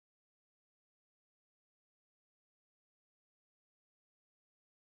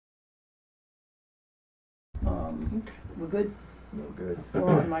We're good? No good. Go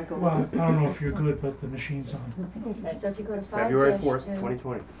on, Michael. Well, I don't know if you're good, but the machine's on. Okay, so if you go to 5-2. February 4th,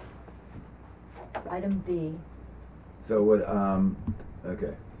 2020. Item B, So what,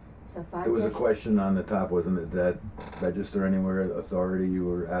 okay. so 5-. There was a question on the top, wasn't it, that register anywhere authority you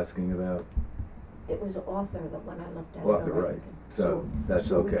were asking about? It was author, the one I looked at. Author, right. So that's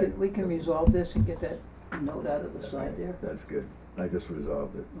so okay. we can resolve this and get that note out of the side there? That's good. I just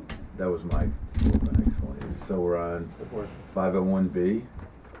resolved it. That was my explanation. So we're on Good work. 501B,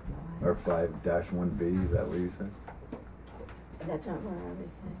 or 5-1B, is that what you said? That's not what I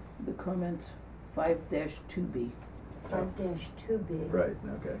was saying. The comments 5-2B. 5-2B. Right,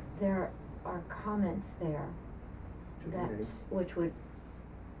 okay. There are comments there which would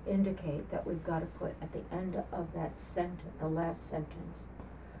indicate that we've gotta put at the end of that sentence, the last sentence,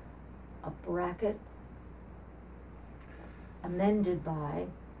 a bracket, amended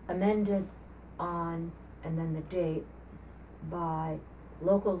on, and then the date, by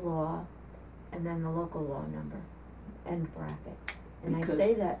local law, and then the local law number, end bracket. And I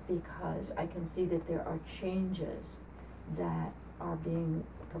say that because I can see that there are changes that are being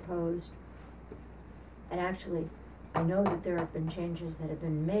proposed. And actually, I know that there have been changes that have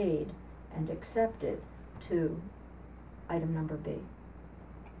been made and accepted to item number B.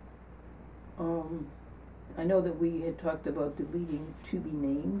 I know that we had talked about deleting to be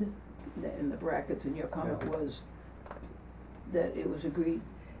named in the brackets, and your comment was that it was agreed,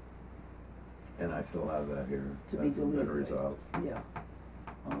 And I still have that here. To be That's been deleted, right. resolved. yeah.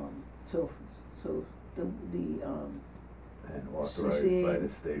 So the And authorized by CCA the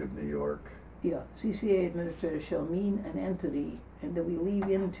state of New York. Yeah, CCA administrator shall mean an entity, and do we leave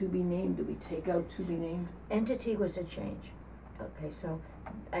in to be named, do we take out to be named? Entity was a change. Okay, so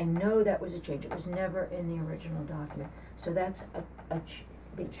I know that was a change. It was never in the original document. So that's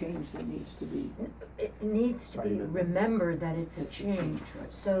The change that needs to be, it needs to be Right. remembered that it's a It's a change, change,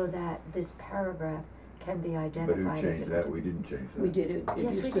 right. so that this paragraph can be But identified who as a. changed that? We didn't change that. we did it, Yes, we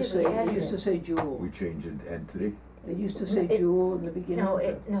used to did. say, We added it used to it. say jewel, We changed it entity? it used to say It- jewel in the beginning.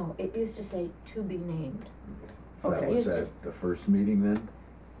 No, it used to say to be named. So that Okay. was Used to- at the first meeting then?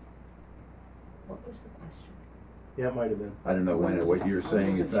 What was the question? Yeah, it might have been. I don't know when, what you're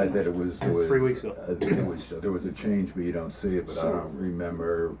saying was is it that it changed? was, 3 weeks ago. there was a change, but you don't see it, but I So- don't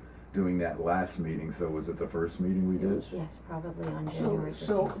remember doing that last meeting, so was it the first meeting we did? Yes, probably on January 15th.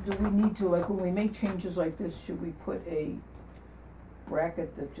 So do we need to, like, when we make changes like this, should we put a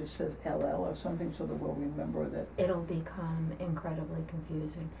bracket that just says LL or something so that we'll remember that? It'll become incredibly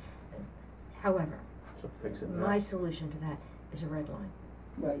confusing. However, So fix it now. my solution to that is a red line.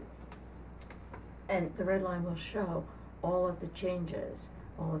 Right, And the red line will show all of the changes,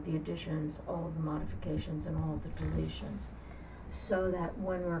 all of the additions, all of the modifications, and all of the deletions. So that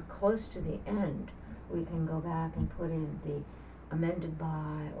when we're close to the end, we can go back and put in the amended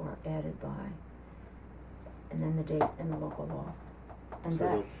by or added by, and then the date and the local law. And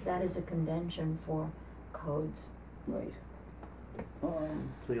So that is a convention for codes. right.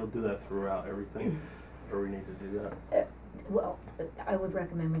 So you'll do that throughout everything, or we need to do that? Well, I would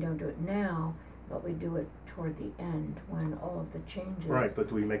recommend we don't do it now, but we do it toward the end when all of the changes. Right, but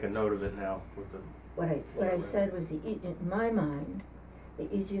do we make a note of it now with the, What I said was in my mind,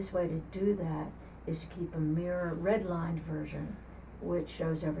 the easiest way to do that is to keep a mirror redlined version, which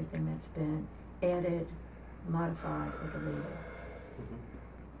shows everything that's been added, modified, or deleted.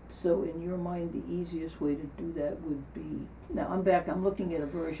 So in your mind, the easiest way to do that would be, now I'm looking at a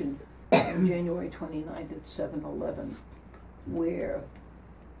version on January 29th at 7:11, where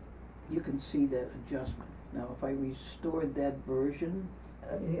you can see that adjustment. Now, if I restored that version,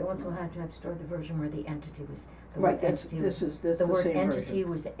 You also have to have stored the version where the entity was, the right, word that's entity was, the the same word version. entity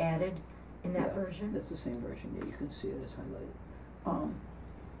was added in that Yeah, version. That's the same version, yeah, you can see it as highlighted.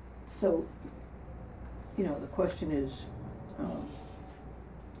 So, you know, the question is,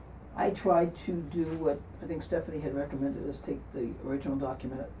 I tried to do what I think Stephanie had recommended, is take the original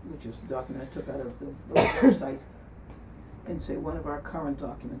document, which is the document I took out of the website, and say one of our current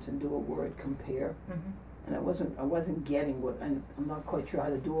documents and do a word compare. Mhm. And I wasn't getting what, I'm not quite sure how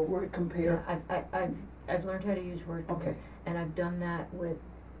to do a word compare. Yeah, I've learned how to use Word compare, Okay. and I've done that with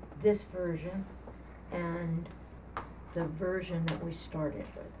this version and the version that we started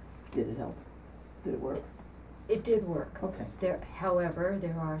with. Did it help? Did it work? It did work. Okay. However,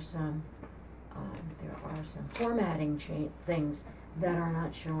 there are some formatting things that are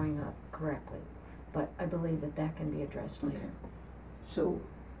not showing up correctly, but I believe that can be addressed later. Okay. So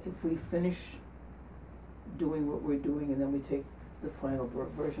if we finish doing what we're doing and then we take the final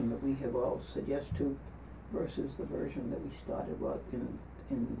version that we have all said yes to versus the version that we started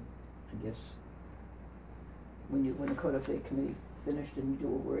in I guess when the code update committee finished and you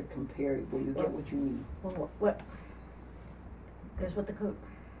do a word compare, will you get what you need? Well, what, here's what the code,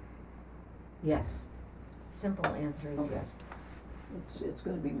 yes. Simple answer is Okay. yes. It's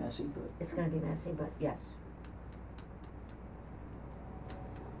gonna be messy, but. It's gonna be messy, but yes.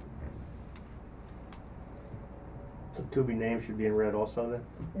 So to be named should be in red also then?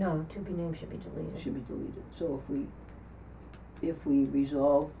 No, to be named should be deleted. Should be deleted. So if we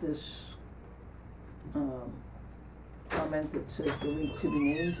resolve this, comment that says delete to be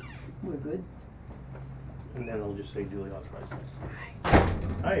named, we're good? And then it'll just say duly authorized.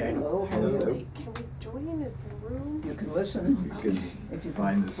 Hi, Ann. Hello, how are you? Hello. Can we join? Is there room? You can listen. You can If you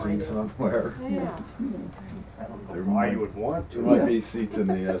find a find seat it. somewhere. Yeah. I don't There know why might- you would want There to. might be seats in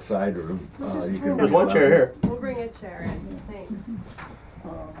the side room. We'll just You turn can it There's be one chair allowed- here. We'll bring a chair in. Thanks.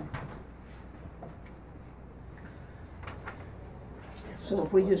 So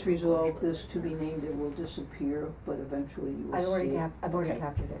if we just resolve this to be named, it will disappear, but eventually you will see I've already it. I've already Okay.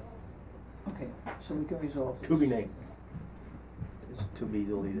 captured it. Okay, so we can resolve this. To be named. It's to be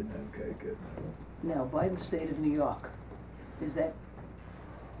deleted. Okay, good. Now, by the state of New York, is that,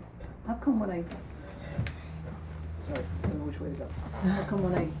 how come when I, sorry, I don't know which way to go. How come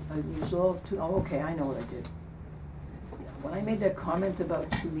when I resolved to, oh, okay, I know what I did. Yeah, when I made that comment about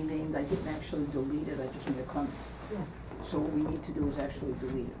to be named, I didn't actually delete it, I just made a comment. Yeah. So what we need to do is actually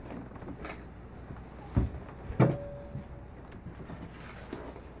delete it.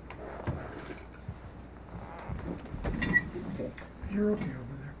 Okay. You're okay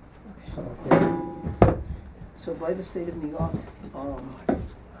over there. So by the state of New York,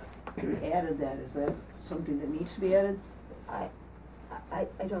 we added that, is that something that needs to be added?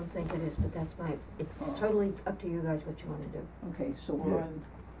 I don't think it is, but that's it's Oh. totally up to you guys what you wanna do. Okay, so we're Yeah. on,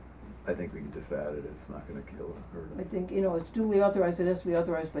 I think we can just add it, it's not gonna kill it, hurt I it. think, it's duly authorized, it has to be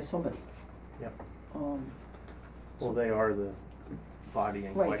authorized by somebody. Yep. So- Well, they are the body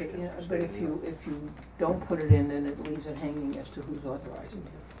in Right, question. but, but state if of New York. if you don't put it in, then it leaves it hanging as to who's authorizing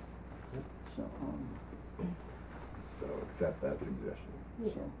it. Yep. So, So accept that suggestion.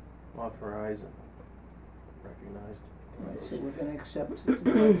 so, Authorized and recognized. right, so we're gonna accept it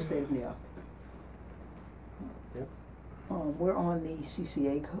by the state of New York. Yep. We're on the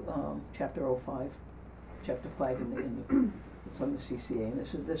CCA, chapter 05, chapter 5 in the, it's on the CCA,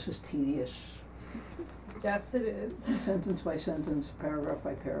 and this is tedious, Yes, it is. sentence by sentence, paragraph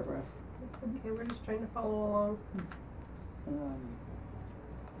by paragraph. Okay, we're just trying to follow along.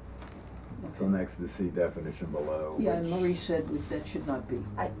 So Okay. next is see definition below. Yeah, and which- Marie said that should not be.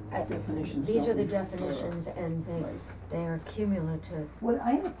 Definitions These are don't the refer. definitions and Right. they are cumulative. What,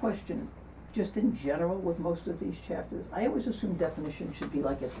 I have a question, just in general with most of these chapters, I always assume definitions should be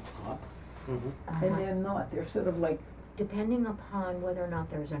like at the top, Mm-hmm. and they're not, they're sort of like, Depending upon whether or not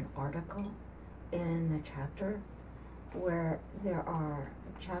there's an article in the chapter, where there are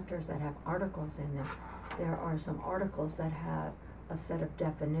chapters that have articles in them, there are some articles that have a set of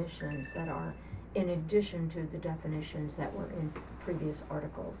definitions that are in addition to the definitions that were in previous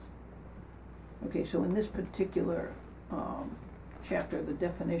articles. okay, so in this particular, chapter, the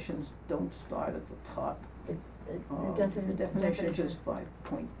definitions don't start at the top. The definition is just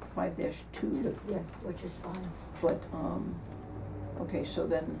 5.5-2, Yeah, which is fine. but, okay, so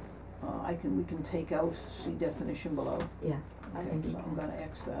then, we can take out see definition below. Yeah, I Okay, think you so I'm can. gonna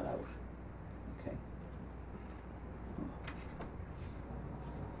X that out. Okay.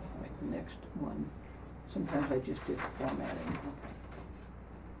 Alright, the next one, sometimes I just did formatting, okay.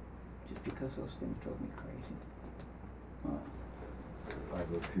 Just because those things drove me crazy.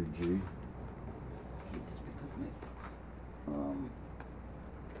 502G.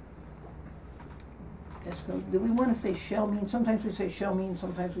 Just because do we wanna say shall mean, sometimes we say shall mean,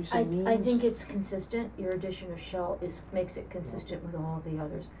 sometimes we say means? I think it's consistent, your addition of shall makes it consistent with all of the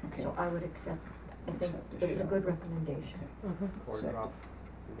others, Okay. so I would accept, I think Accept the it was a shall. good recommendation. Or Second. drop.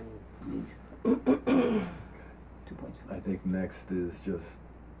 Need. 2.3. I think next is just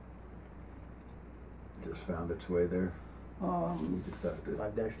found its way there. We just have to,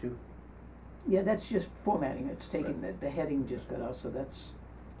 5-2. Yeah, that's just formatting, it's taking, the heading just got out, so that's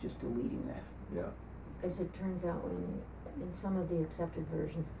just deleting that. yeah, As it turns out, in some of the accepted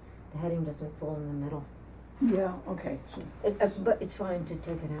versions, the heading doesn't fall in the middle. Yeah, okay, so, But it's fine to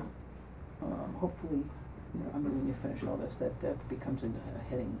take it out. hopefully, when you finish all this, that becomes a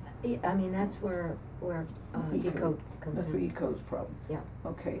heading. Yeah, I mean, that's where E-code. Ecode comes That's where in. E-code's problem. Yeah,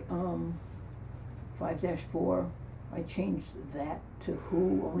 Okay, 5-4, I changed that to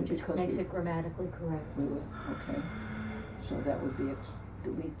who, only which because makes it grammatically correct. we were, okay, so that would be,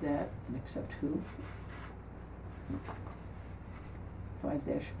 delete that and accept who.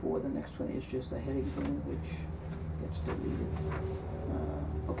 5-4, the next one is just a heading thing which gets deleted.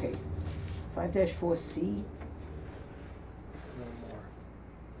 Okay, 5-4C, No more.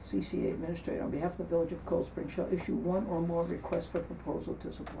 CCA Administrator, on behalf of the Village of Cold Spring, shall issue one or more requests for proposal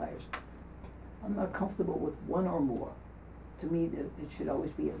to suppliers. I'm not comfortable with one or more. To me, it should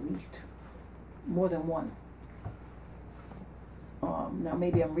always be at least more than one. Now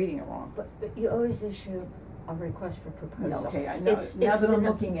maybe I'm reading it wrong. But you always issue a request for Yeah, proposal. okay, I know, It's- now it's that the I'm no-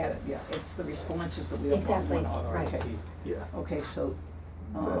 looking at it, yeah, it's the responses that we don't want Exactly, one of, right. okay. Yeah. Okay, so,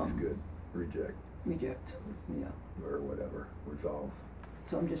 That's good, reject, reject, yeah, or whatever, resolve.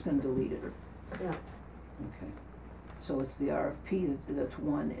 so I'm just gonna delete it, Yeah, okay. So it's the RFP that's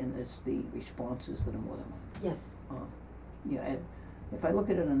one, and it's the responses that are more than one. yes. Yeah, and if I look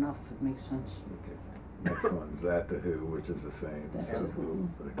at it enough, it makes sense. Okay. Next one's that to who, which is the same, That so, to who.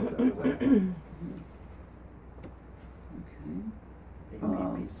 but accept that.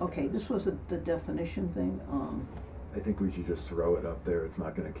 Okay. Okay, this was the definition thing, I think we should just throw it up there, it's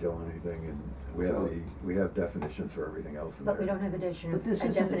not gonna kill anything, and So- we have definitions for everything else in there. But we don't have a But definition, this a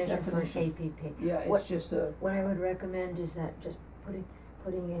isn't a definition for an definition. APP. yeah, What- it's just a, What I would recommend is that just putting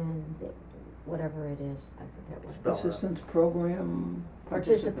in the, whatever it is, I forget what it Spell is. it. assistance program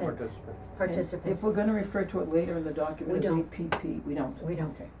Participants. participants. And Participants. if we're gonna refer to it later in the document We as don't. APP, we don't. We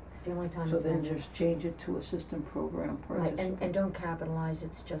don't. Okay, It's the only time so it's then mentioned. just change it to assistant program Right, participant. and don't capitalize,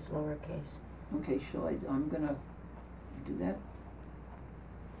 it's just lowercase. Okay, so I'm gonna do that.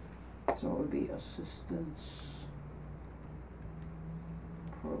 So it would be assistance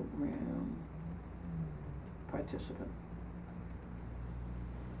program participant.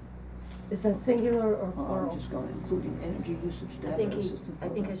 Is that singular or I'm just going, including energy usage I data, think assistant I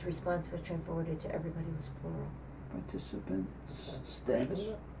think program his response, which I forwarded to everybody, was plural. participant status,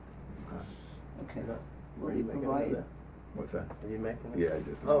 okay. Yeah. Will Are you you making provide, it? What's that? Are you making it? Yeah, I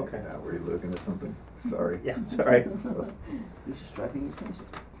just Oh, made it okay. now, were you looking at something? Sorry. Yeah, sorry. he's just driving you crazy.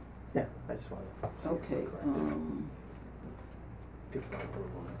 Yeah, I just wanted to. Okay, Give my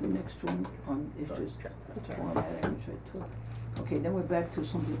approval. the next one is Sorry, just check. That's all right. formatting, which I took. Okay, then we're back to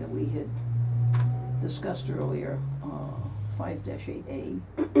something that we had discussed earlier, 5-8A.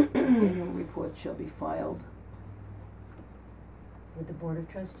 Annual report shall be filed, With the Board of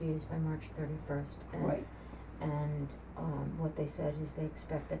Trustees by March 31st. right, And, what they said is they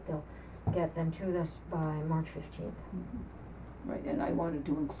expect that they'll get them to us by March 15th. right, and I wanted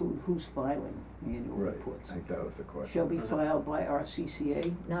to include who's filing the annual Right, reports. I think that was the question. Shall be filed by our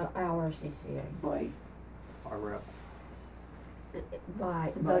CCA, Not our CCA, by, Our rep.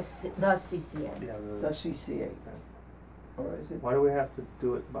 by By- the CCA. Yeah, the CCA, or is it, Why do we have to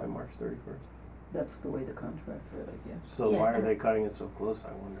do it by March 31st? that's the way the contract read, I guess. So Yeah, why are and- they cutting it so close,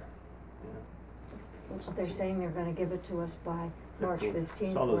 I wonder? They're saying they're gonna give it to us by March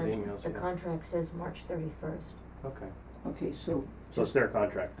 15th, Saw those when emails, the yeah. contract says March 31st. Okay, Okay, so so it's their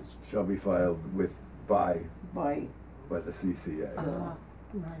contract, it's, Shall be filed with, by by, the CCA.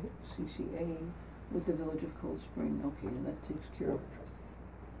 right. CCA with the Village of Cold Spring, okay, and that takes care of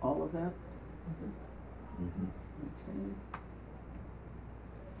all of that, Mhm. okay.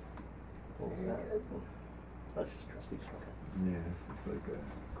 what was that? That's just trustees, okay. Yeah, it's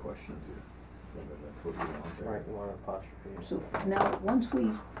like questions, whether that's what we want there. Right, you want an apostrophe. So now, once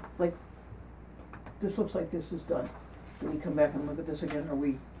we, like, this looks like this is done, do we come back and look at this again, or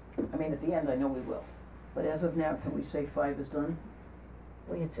I mean, at the end, I know we will, but as of now, can we say 5 is done?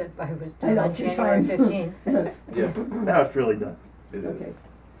 We had said 5 was I done know, on 3 January times. 15th. Yes. Yeah, Now it's really done. it is. Okay,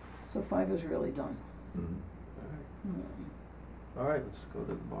 so 5 is really done. Mhm. Hmm. All right, let's go to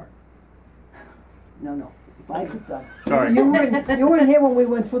the bar. No, 5 is done. Sorry. You weren't here when we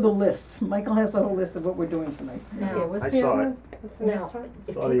went through the lists, Michael has the whole list of what we're doing tonight. Now, Okay, what's I the saw other it. one? What's the now, next one?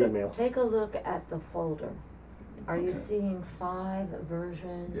 if Saw the email. take a look at the folder. Are you Okay. seeing 5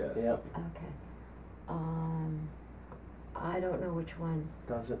 versions? Yes. Yep, Okay. I don't know which one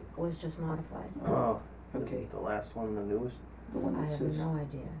does it? was just modified. Oh, Okay, the last one, the newest? the one I that have says, no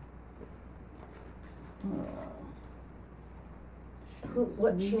idea.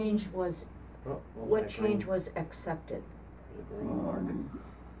 What change was, Oh, what change was accepted? The green mark.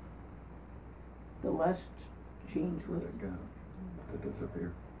 The last change was, Where'd it go? Did it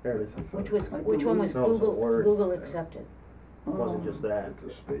disappear? There it is. Which one was No, it's a Google, word. Google accepted? It wasn't just that.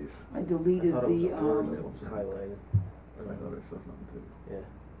 It's a space. I deleted I thought it was the, a word that was highlighted. I thought I saw something too. Yeah.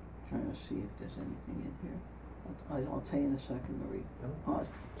 trying to see if there's anything in here. I'll tell you in a second, Marie. No, All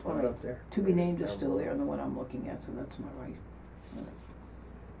put it right, up there. to be named is Down still below. there, and the one I'm looking at, so that's not right. Okay,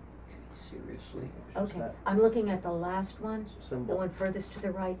 seriously. It's just Okay, that I'm looking at the last one, the symbol. one furthest to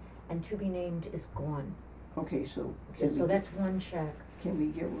the right, and to be named is gone. Okay, so Okay, can so we, that's one check. can we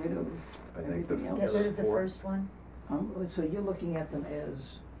get rid of I think the everything else? Get rid of the Four. first one? So you're looking at them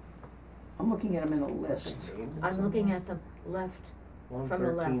as, I'm looking at them in a list. I'm looking at the left, from the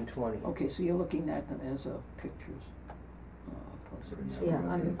left. 11320. Okay, so you're looking at them as pictures. Closer to Yeah,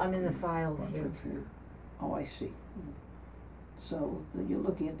 you. I'm in the file Bunch view. of here. Oh, I see. So you're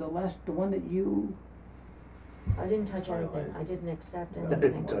looking at the one that you, I didn't touch Highlight. anything, I didn't accept Well, anything.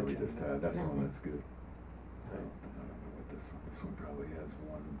 didn't the one touch we it. just had, that's the one Nothing. that's good. I don't know what this one probably has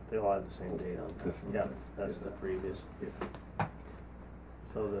one. They all have the same date on This top. one Yeah, does, that's yeah. the previous. Yeah.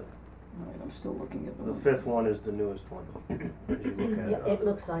 So all right, I'm still looking at the fifth one is the newest one. As you look at Yeah, it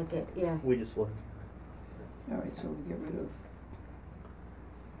looks like it, yeah. We just looked. All right, so we get rid of,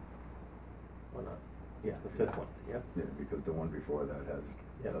 Why not? Yeah, the fifth one, yeah. Yeah, because the one before that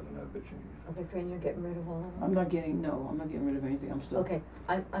Yeah. doesn't have the change. Okay, Fran, you're getting rid of all of them? I'm not getting rid of anything, I'm still. Okay,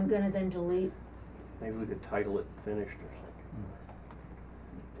 I'm gonna then delete, Maybe we could title it finished or something.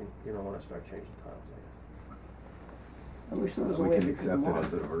 And you don't wanna start changing titles, I guess. I wish there was a We way can we could accept it mark.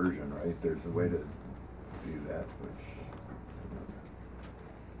 as a version, right? There's a way to do that, which.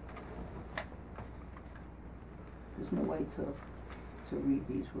 There's no way to read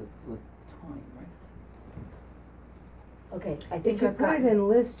these with time, right? okay, I If think you I've put it got, in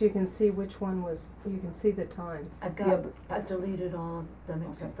list, you can see which one was, you can see the time. I've Yeah, got, but- I've deleted all of them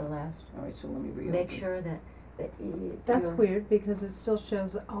except Okay. the last. All right, so let me reopen. Make sure that That's you're- weird, because it still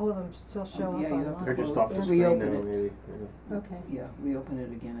shows, all of them still show yeah, up you have to online. They're just Well, off the yeah. screen now, Reopen it. maybe, yeah. Okay. Yeah, reopen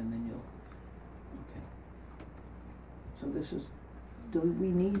it again and then you'll, okay. So this is, do we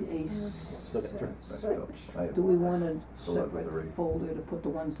need a, Look at Right, that's still- I have do we one. want a Still have separate three. folder to put the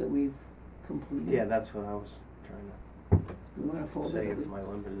ones that we've completed? Yeah, that's what I was trying We want a to folder say that we, with my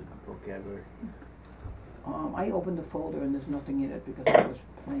limited vocabulary. I opened the folder and there's nothing in it because I was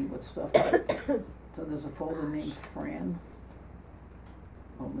playing with stuff. So there's a folder named Fran,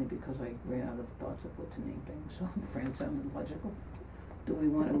 only because I ran out of thoughts of what to name things, so Fran sounded logical. Do we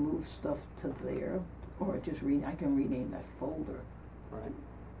wanna move stuff to there, or just I can rename that folder? Right.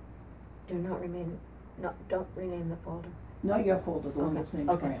 Do not remain, no, don't rename the folder. Not your folder, the one Okay, that's named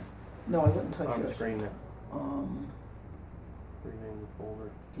okay. Fran. No, I wouldn't touch On the yours. screen now, Um, rename the folder,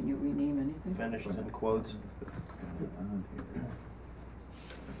 can you rename anything? finished in quotes. On here.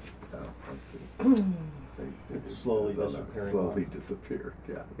 Oh, I see. They It's did- slowly those other disappearing Slowly off. disappered,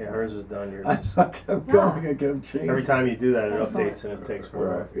 yeah. Yeah, hers is done, yours I is. kept going, I kept changing. Every time you do that, it That's updates and it takes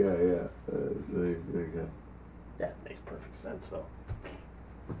forever. Right, yeah. So there you go. That makes perfect sense though.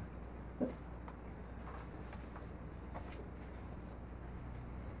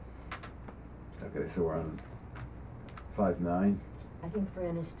 Okay, so we're on 5-9. I think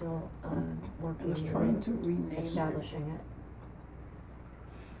Fran is still, I working was trying to on rename it. establishing it.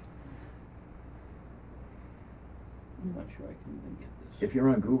 I'm not sure I can even get this. If you're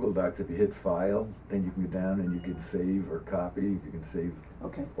on Google Docs, if you hit File, then you can go down and you can save or copy. You can save,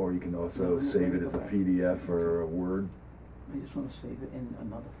 Okay, or you can No, also let me save it go as a back. PDF or a Word. I just wanna save it in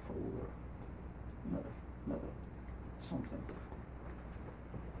another folder, another something.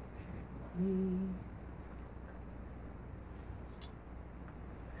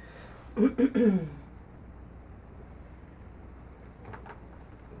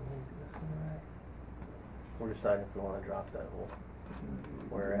 We're deciding if we wanna drop that whole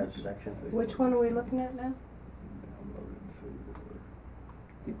whereas section. Which one are we looking at now? Download it and save it, or-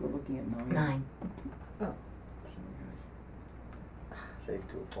 I think we're looking at 9. 9. Oh, Save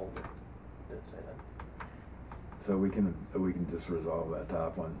to a folder, did say that. So we can just resolve that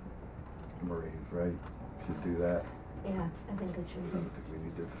top one, Marie's, right? Should do that. Yeah, I think it I should don't be. think we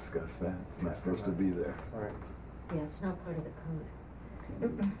need to discuss that. It's not supposed to be there. Alright, Yeah, it's not part of the code.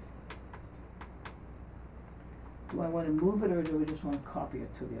 Okay. Do I wanna move it or do we just wanna copy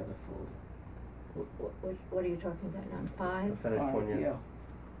it to the other folder? What are you talking about now? the 5? finished one, Five, yeah.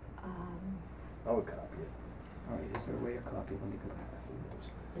 I would copy it. Alright, is there a way to copy? Let me go back.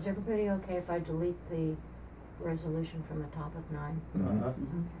 Is everybody okay if I delete the resolution from the top of 9? Mhm. Uh-huh.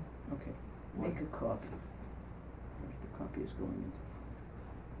 Okay, make a copy. Where's the copy is going into?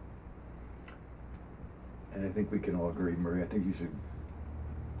 And I think we can all agree, Marie, I think you should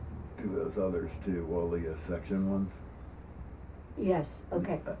do those others too, all the section ones. Yes,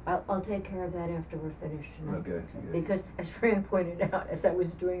 okay. I'll take care of that after we're finished tonight. Okay. Because as Fran pointed out, as I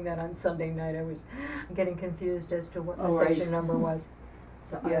was doing that on Sunday night, I was getting confused as to what Oh, the right. section number was.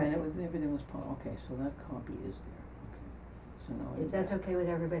 So Yeah, and everything was, okay, so that copy is there, okay. So now I'm if that's back. okay with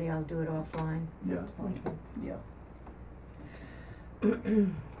everybody, I'll do it offline. Yeah. That's fine, yeah. So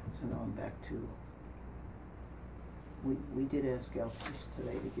now I'm back to, we did ask Altis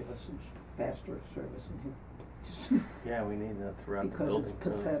today to give us some faster service in here. just Yeah, we need that throughout the because building. it's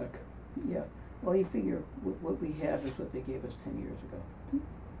pathetic, yeah. Well, you figure what we have is what they gave us 10 years ago.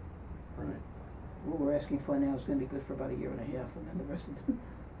 Right. What we're asking for now is gonna be good for about a year and a half, and then the rest of the,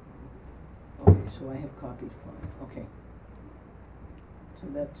 okay, so I have copied 5, okay. So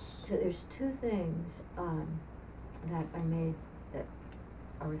that's, So there's two things, that I made that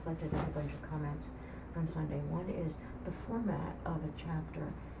are reflected as a bunch of comments from Sunday. One is the format of a chapter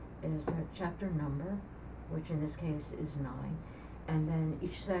is a chapter number, which in this case is 9, and then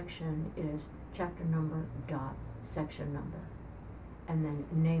each section is chapter number dot section number, and then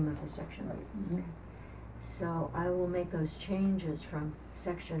name of the section. right, mhm. So I will make those changes from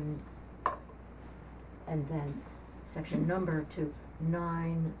section and then section number to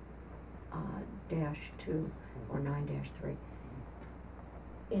 9 -2 or 9-3.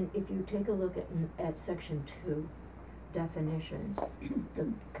 And if you take a look at section 2, definitions, the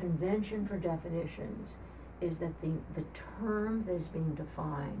convention for definitions is that the term that is being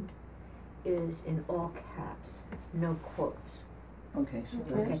defined is in all caps, no quotes. Okay, so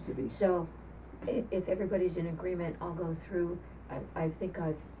that Okay, has to be, so if everybody's in agreement, I'll go through, I think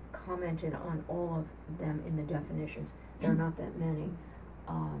I've commented on all of them in the definitions. There are not that many.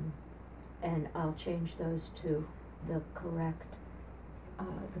 And I'll change those to the correct,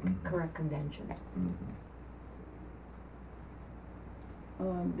 correct convention.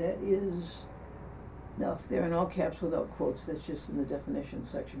 that is, now, if they're in all caps without quotes, that's just in the definition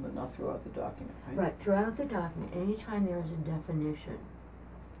section, but not throughout the document, right? Right, throughout the document, anytime there is a definition,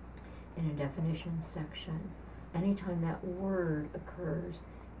 in a definition section, anytime that word occurs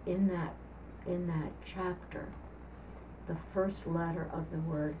in that chapter, the first letter of the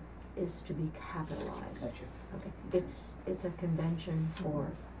word is to be capitalized. Gotcha. Okay, it's a convention for,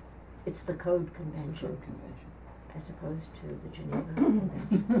 it's the code It's the convention code convention. as opposed to the Geneva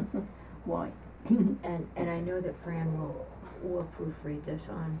Convention. Why? And I know that Fran will proofread this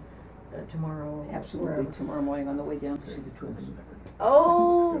on tomorrow. Absolutely, wherever. tomorrow morning on the way down to see the twins.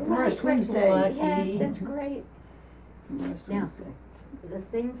 Oh, Tomorrow's right, Twins right. Day. Yes, that's great. Tomorrow's Now, Twins Day. The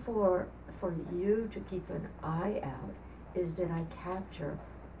thing for you to keep an eye out is did I capture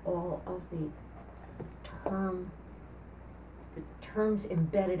all of the terms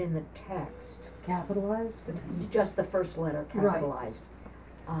embedded in the text, Capitalized? just the first letter Right. capitalized.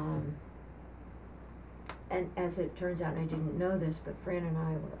 And as it turns out, and I didn't know this, but Fran and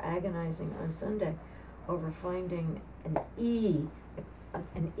I were agonizing on Sunday over finding an E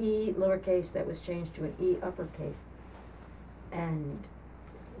lowercase that was changed to an E uppercase. And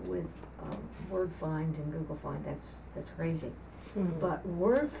with WordFind and Google Find, that's crazy. But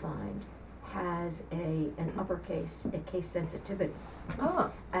WordFind has an uppercase, a case sensitivity.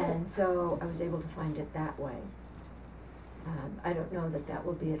 And so I was able to find it that way. I don't know that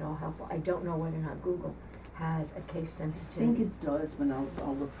will be at all helpful. I don't know whether or not Google has a case I think sensitivity. it does, but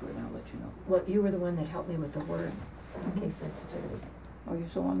I'll look for it and I'll let you know. Well, you were the one that helped me with the word, case sensitivity. Okay,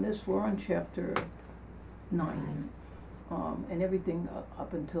 so on this, we're on chapter 9, and everything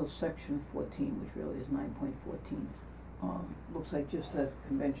up until section 14, which really is 9.14, looks like just the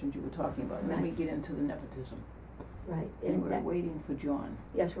conventions you were talking about, and then we Right. get into the nepotism, Right, and we're that- waiting for John,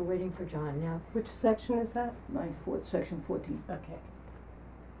 yes, we're waiting for John now. Which section is that? section 14. Okay.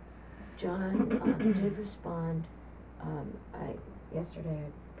 John did respond. Yesterday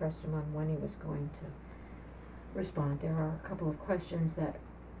I pressed him on when he was going to respond. There are a couple of questions that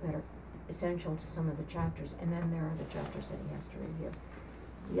are essential to some of the chapters, and then there are the chapters that he has to review.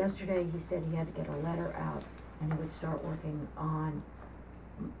 Yesterday he said he had to get a letter out and he would start working on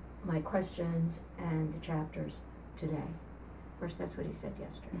my questions and the chapters today. Of course, that's what he said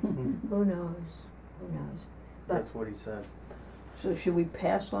yesterday. Who knows? But That's what he said. So should we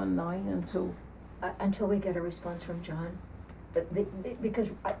pass on 9 until we get a response from John, because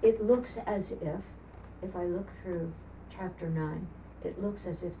it looks as if I look through chapter 9, it looks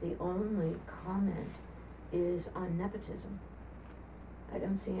as if the only comment is on nepotism. I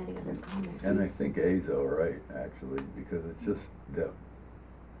don't see any other comment. And I think A's all right, actually, because it's just that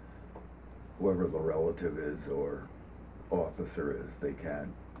whoever the relative is or officer is, they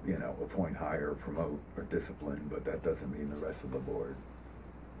can, appoint, hire, promote, or discipline, but that doesn't mean the rest of the board.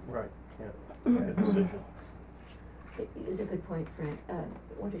 Right, can't make a decision. It's a good point, Frank.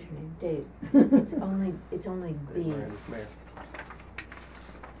 What is your name? Dave. It's only B. Mayor.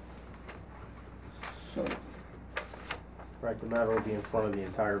 So, Right, the matter will be in front of the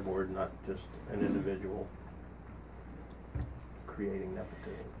entire board, not just an individual creating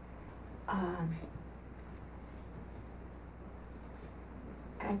nepotism.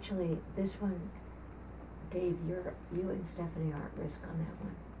 Actually, this one, Dave, you and Stephanie are at risk on that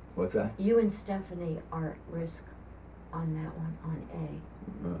one. What's that? You and Stephanie are at risk on that one, on A.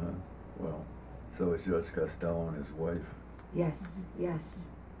 Uh-huh, well, so is Judge Costello and his wife. Yes, yes.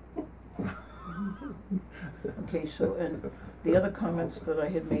 Okay, so, and the other comments that I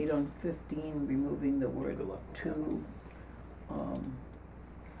had made on 15, removing the word to, I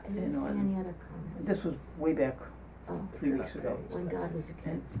didn't see on- any other comments. this was way back Oh, 3 weeks ago. when God was a kid.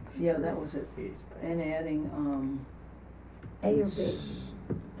 And, yeah, that was it. He's paying. And adding, A or B?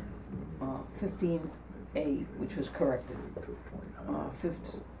 15A, which was corrected. To appoint higher.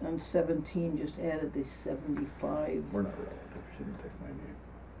 And 17 just added the 75. We're not relative, she didn't take my name.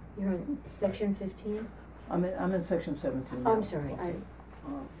 You're in section 15? I'm in section 17 Oh, now. I'm sorry, I,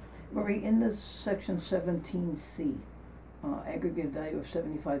 Marie, in this section 17C, aggregate value of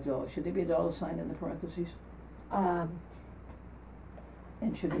 $75, should there be a dollar sign in the parentheses? And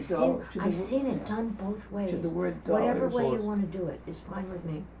should the dollar, should the I've seen it done both ways. should the word dollar? Whatever way you Well, wanna do it is fine with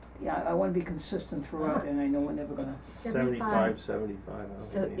me. Yeah, I wanna be consistent throughout, and I know we're never gonna, 75, I don't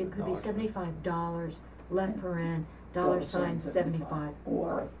So think we need it a could be dollar. $75, left Yeah. paren, dollar sign 75,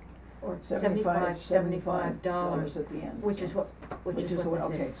 or or $75 $75 at the end. which is what the this way, is.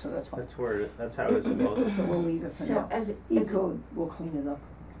 okay, so that's fine. That's where, that's how it's supposed to So be. we'll leave it for So now. as it E-code, we'll clean it up.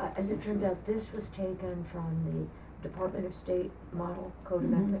 As it turns out, this was taken from the Department of State Model Code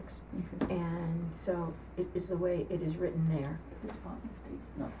of Mhm. Ethics, Okay. and so it is the way it is written there.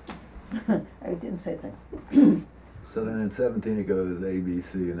 No. I didn't say a thing. So then in 17 it goes A, B,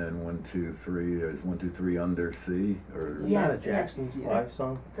 C, and then 1, 2, 3, there's 1, 2, 3 under C, or? Is Yes, that a Jackson's yes. 5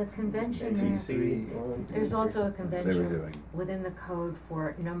 song? The convention Two, there, three. there's also a They were convention doing, within the code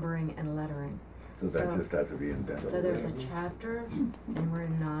for numbering and lettering. so that So- just has to be indented. So there's a right? chapter, and we're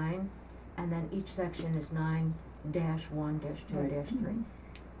in 9, and then each section is 9-1-2-3.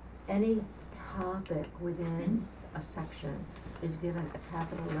 Any topic within a section is given a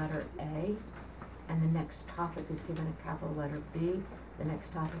capital letter A, and the next topic is given a capital letter B, the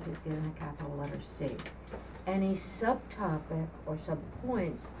next topic is given a capital letter C. Any subtopic or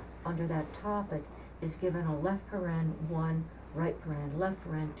subpoints under that topic is given a left paren 1, right paren, left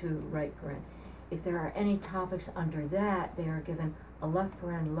paren 2, right paren. If there are any topics under that, they are given a left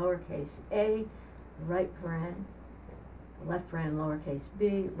paren lowercase a, right paren, left paren lowercase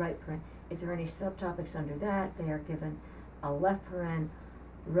b, right paren. If there are any subtopics under that, they are given a left paren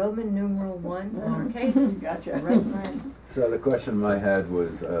Roman numeral 1 lowercase, Gotcha. right paren. So the question I had was,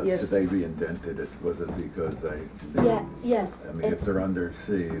 Yes. should they be indented? Was it because they? Yeah, yes. I mean, if they're under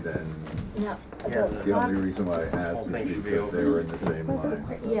C, then Now, Yeah, the only reason why I Whole asked thing is should be because they open. were in the same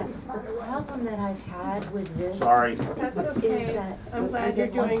line. yeah, the problem that I've had with this Sorry. That's is okay. that I'm I glad you're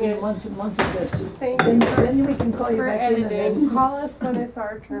get months doing and it. months and months of this. Thank Then, you for, then we can call you for back in and editing. then. Call us when it's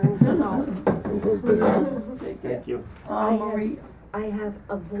our turn to help. Okay. Thank you. Marie, I have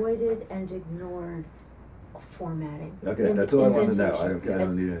avoided and ignored formatting. Okay, that's all I wanted to know. I indentation.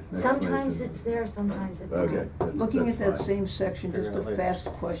 don't need an Sometimes explanation. it's there, sometimes it's not. Okay, looking at that fine. same section, just Figure a it out fast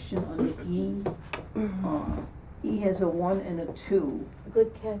question on the E. E has a 1 and a 2,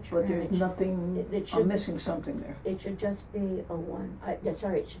 Good catch, but there's Rich. nothing, It I'm should- missing something there. It should just be a 1,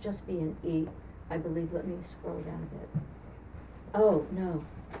 sorry, it should just be an E, I believe, let me scroll down a bit. Oh, no,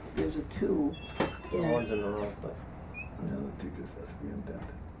 There's a 2, The yeah, one's in the wrong place. No, the 2 just has to be indented.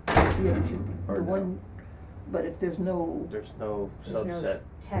 yeah, but you, Or the no. one, but if there's no, There's no there's no subset,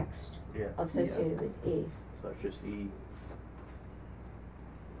 text yeah, associated with E. so it's just E.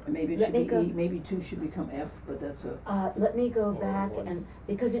 maybe it Let should me be go- E, maybe 2 should become F, but that's a, Let me go Or back one. and,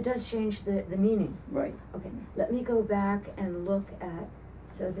 because it does change the meaning. right, Okay, let me go back and look at,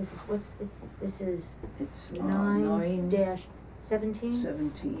 so this is, this is it's 9 dash 17?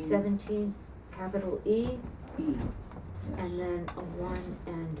 17, 17, capital E, E. Yes, and then a 1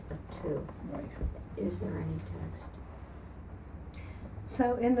 and a 2. right. Is there any text?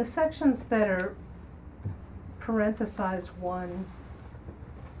 So in the sections that are parenthesized 1,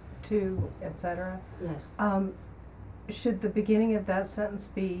 2, etc., Yes. should the beginning of that sentence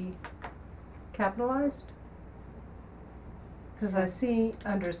be capitalized? Cause I see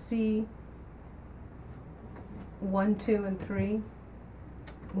under C, 1, 2, and 3,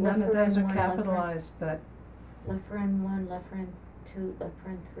 none Left of those paren are 1, left paren- capitalized, but Left paren 1, left paren 2, left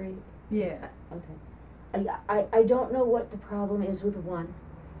paren 3. yeah. Okay. I don't know what the problem is with 1.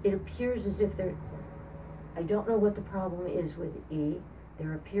 It appears as if there, I don't know what the problem is with E.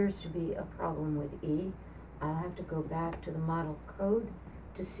 There appears to be a problem with E. I'll have to go back to the model code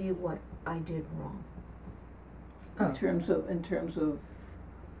to see what I did wrong. Oh. In terms of,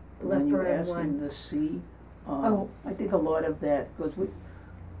 Left when you're paren asking 1. the C, Oh. I think a lot of that goes with,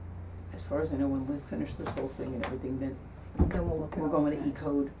 as far as I know, when we finish this whole thing and everything, then Then we'll look at we're all going to that.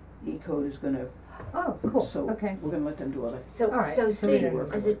 E-code. E-code is gonna, Oh, cool, so okay. we're gonna let them do all that. So, Alright, so so we C,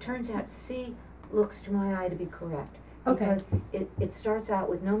 don't- as it turns out, C looks to my eye to be correct. Okay. Because it starts out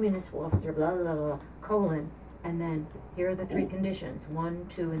with no municipal officer, blah, blah, blah, blah, colon, and then here are the three conditions, 1,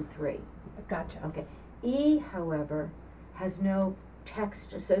 2, and 3. Gotcha. Okay. E, however, has no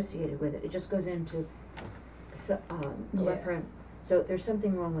text associated with it, it just goes into, Yeah. referent, so there's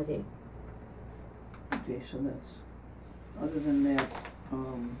something wrong with E. Okay, so that's, other than that,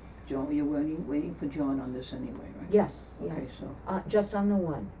 John, you're waiting for John on this anyway, right? Yes, Okay, yes, so, just on the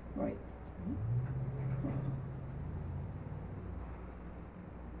one. right.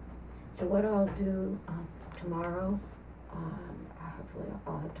 So what I'll do, tomorrow, hopefully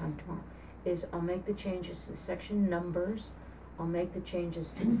I'll have time tomorrow, is I'll make the changes to the section numbers, I'll make the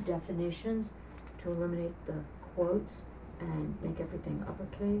changes to the definitions to eliminate the quotes and make everything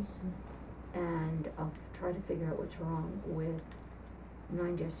uppercase, and I'll try to figure out what's wrong with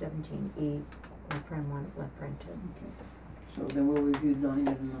 9-17E, left paren 1, left paren 2. Okay, so then we'll review 9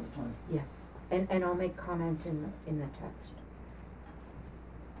 at another time. Yes, and I'll make comments in the text.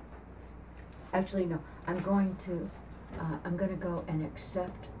 Actually, no, I'm gonna go and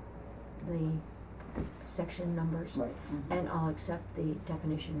accept the section numbers, Right. and I'll accept the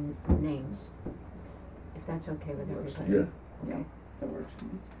definition names, if that's okay with Works. everybody. Yeah, Yeah, that works for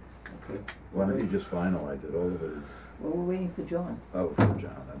me. Okay. why don't you just finalize it, all of it is, Well, we're waiting for John oh, for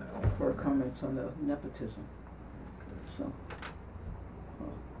John, I know. for comments on the nepotism, so. I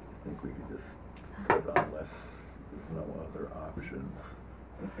think we could just vote on unless there's no other option.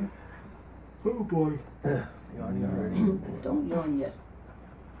 Oh, boy. Yawning already. Don't yawn yet.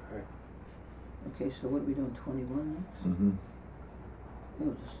 Alright. Okay, so what are we doing, 21 next? Mm-hmm.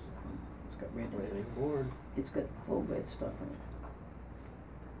 Oh, this, it's got red in it. Planning board. It's got full red stuff in it.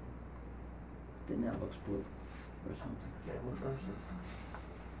 Then that looks blue or something. Family person.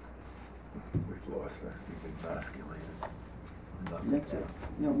 We've lost that, we've emasculated. Nothing. That's it.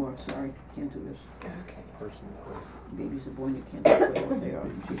 No more, sorry, can't do this. Okay. Person, Babies are born, you can't tell what they are.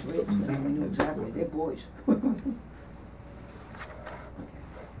 She's raised them, and we knew exactly, they're boys.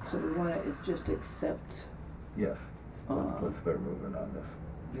 So we wanna just accept, Yes, uh, let's start moving on this.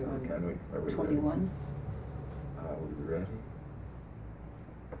 you're on Can we, are we ready? 21? We ready?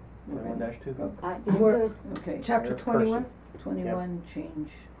 21-2. Go. I'm We're- good. Okay, Chapter Mayor, 21? 21,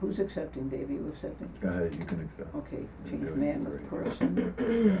 change, who's accepting, Dave, are you accepting? Go ahead, you can accept. Okay, You're change doing man great. with person.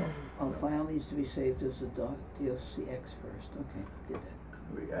 Yeah. File needs to be saved as a DOCX first, okay, did that.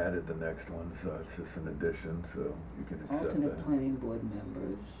 We added the next one, so it's just an addition, so you can accept Alternate that. planning board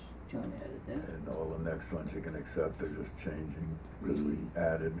members, John added that. And all the next ones you can accept, they're just changing, because we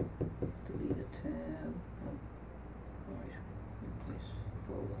added, Delete a tab. Alright, replace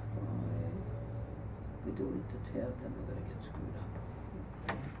 4 with 5. If we delete the tab, then we're gonna get screwed up.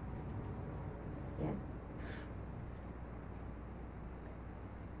 Yeah,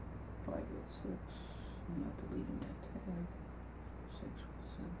 5 with 6, I'm not deleting that tab. 6 with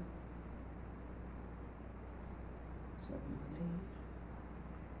 7. 7 with 8.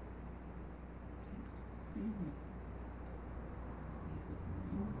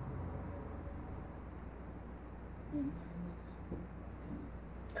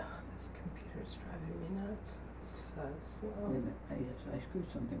 This computer's driving me nuts. So Wait a slow. minute, I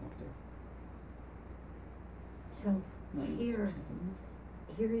screwed something up there. so 9 with here,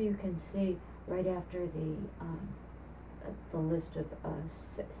 10. here you can see, right after the list of,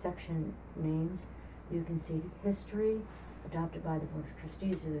 section names, you can see history adopted by the Board of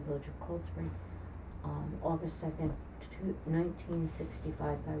Trustees of the Village of Cold Spring, August 2nd,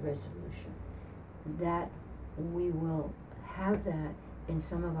 1965 by resolution. That, we will have that in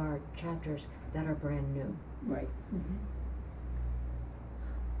some of our chapters that are brand new. Right.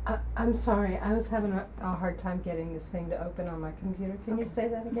 I'm sorry, I was having a hard time getting this thing to open on my computer. Can you Okay. say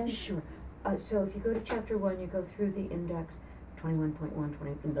that again? Sure. So if you go to chapter 1, you go through the index, 21.1,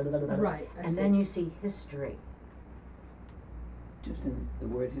 20, blah, blah, blah, blah, blah. Right, I And see. then you see history, Just in the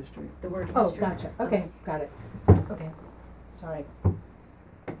word history. the word history. Oh, gotcha, okay, got it, okay, sorry.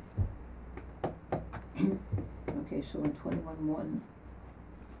 Okay, so in 21-1,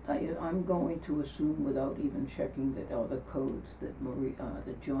 I'm going to assume without even checking that all the codes that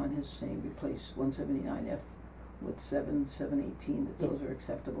that John is saying replace 179F with 718, that those Yes. are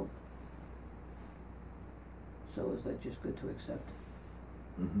acceptable. So is that just good to accept?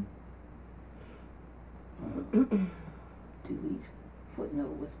 mm-hmm. Delete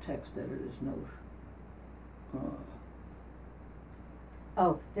footnote with text editor's note.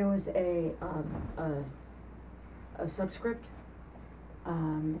 Oh, there was a subscript,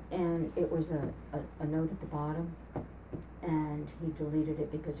 and it was a note at the bottom, and he deleted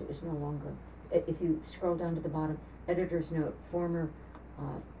it because it was no longer, if you scroll down to the bottom, editor's note, former,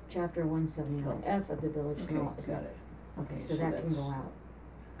 chapter 179F of the village Okay, law is got it, Okay, Okay, so so that can go that's- out.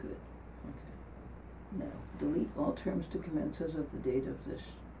 good, okay. Now, delete all terms to commence as of the date of this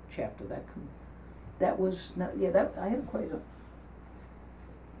chapter, that was, now, yeah, that, I had quite a,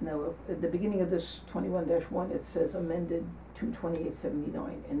 now, at the beginning of this 21-1, it says amended to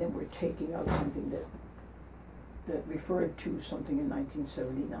 2879, and then we're taking out something that referred to something in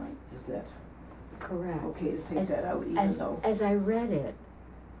 1979, is that Correct. okay to take As- that out, even As, though? as I read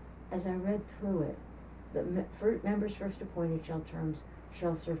through it, the members first appointed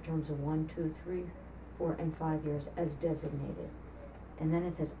shall serve terms of 1, 2, 3, 4, and 5 years as designated. And then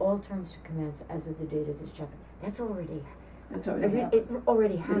it says all terms to commence as of the date of this chapter. That's already, It's I already mean, happened. it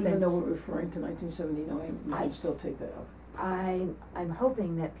already But happens. even though we're referring to 1979, we I- can still take that out. I'm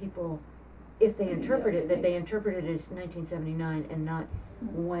hoping that people, if they I mean, interpret yeah, it, it that they makes- interpret it as 1979 and not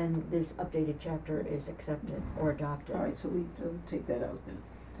when this updated chapter is accepted or adopted. All right, so we take that out then,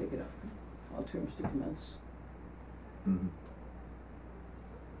 take it out. All terms to commence. Mhm.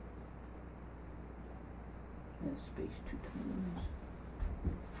 And space 2 terms.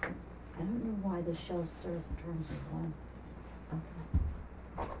 I don't know why the shall serve terms of one.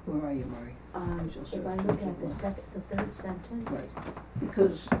 Okay. Where are you, Murray? Shall If serve I terms look of at the one. the third sentence. Right,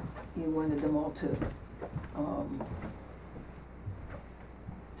 because you wanted them all to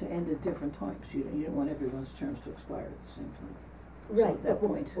end at different times. You didn't want everyone's terms to expire at the same time. So Right, at that but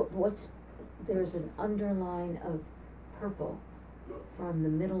point, there's an underline of purple from the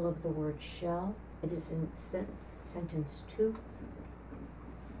middle of the word shall. It is in sentence 2.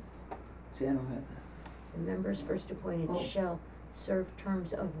 see, I don't have that. The members first appointed Oh. shall serve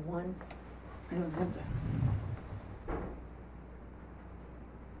terms of 1. I don't have that.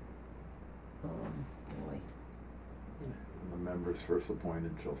 Boy, The members first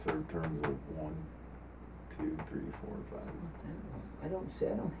appointed shall serve terms of 1, 2, 3, 4, 5. I don't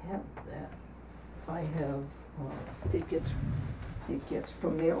have that. I have, it gets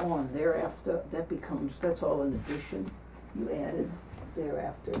from there on, thereafter, that's all in addition. You added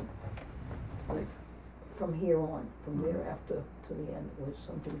thereafter, like, from here on, from thereafter to the end was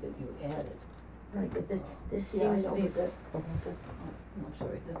something that you added. Right, but this Yeah, I seems to know, be. but I'm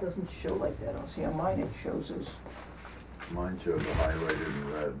sorry, that doesn't show like that. On, see, on mine it shows as, Mine shows highlighted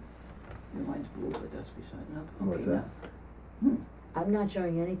in red. mine's blue, but that's beside, no, What's okay, that? now. I'm not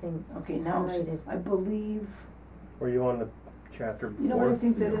showing anything Okay, now, highlighted. I believe, Were you on the chapter you know what I 4?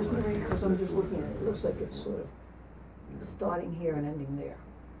 think that is, Marie, because I'm just looking at it, it looks like it's sort of starting here and ending there.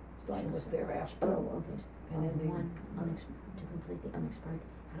 Starting with thereafter. Oh, okay. And ending. To complete the unexpired,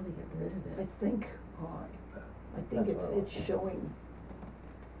 how do we get rid of I it? think, That's it's, what I it's want. showing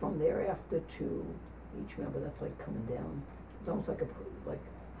from thereafter to each member, that's like coming down. It's almost like like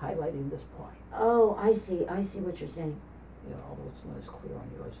highlighting this part. Oh, I see what you're saying. Yeah, although it's not as clear on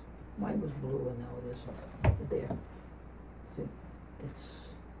yours. Mine was blue and now it is there. See,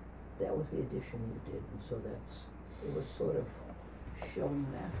 that was the addition you did, and so it was sort of showing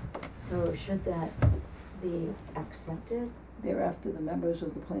that. So should that be accepted? Thereafter, the members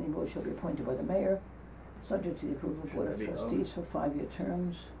of the planning board shall be appointed by the mayor, subject to the approval of board of Should that be of? trustees for 5-year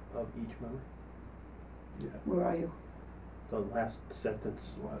terms. Of each member? Yeah. Where are you? The last sentence,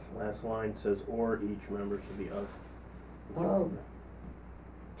 last line says, or each member should be of. each Oh. member.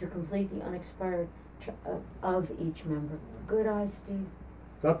 To complete the unexpired of each member. Good eye, Steve.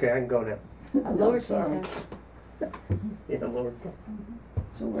 Okay, I can go now. A No, lowercase sorry. f. Yeah, Lord.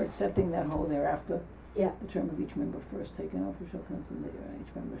 So we're accepting that whole thereafter. Yeah, The term of each member first taken off shall commence in the year, and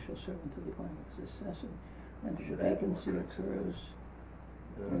each member shall serve until the appointment of successor. And the Should add vacancy more. occurs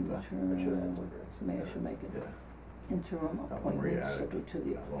in the I should add term, more. the mayor shall make an Yeah. interim I'll appointment re-add it. subject to the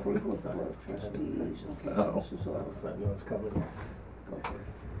Yeah. approval of the board of trustees. Okay, so Oh. this is all, I know it's coming. go for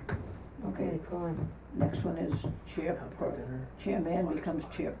it. okay, go on. Next one is chairman becomes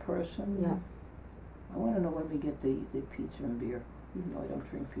chairperson. Yeah. I wanna know when we get the pizza and beer, even though I don't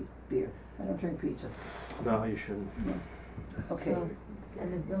drink beer, I don't drink pizza. No, you shouldn't. No. Okay, So,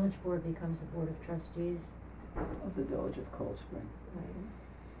 and the village board becomes the board of trustees. of the village of Cold Spring. Right.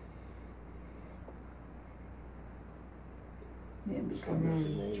 And become, And then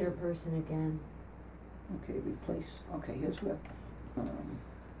Designated. chairperson again. okay, replace, okay, here's where,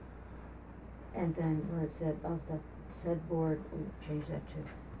 And then where it said of the said board, we change that to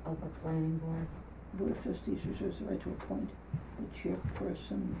of the planning board. Board of Trustees reserves the right to appoint the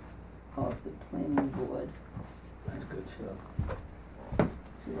chairperson of the planning board. That's good stuff.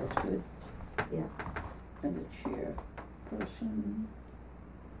 See, that's good. Yeah. And the chairperson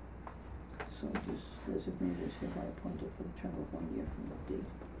So just designated as hereby appointed for the term of 1 year from the date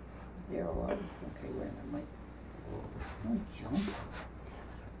they are allowed, okay, wait a minute, don't jump.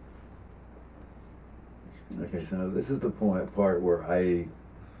 Okay, so this is the part where I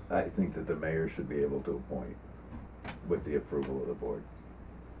think that the mayor should be able to appoint with the approval of the board.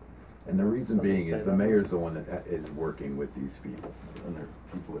 And the reason Doesn't being say is the that. mayor's the one that is working with these people, and they're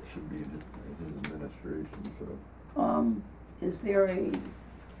people that should be in his administration, so. Is there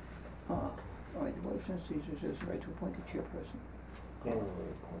all right, the Board of Trustees reserves the right to appoint the chairperson. Annually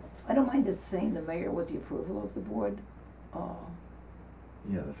I don't mind it saying the mayor with the approval of the board,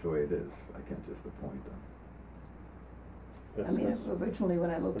 Yeah, that's the way it is, I can't just appoint them. I mean, originally when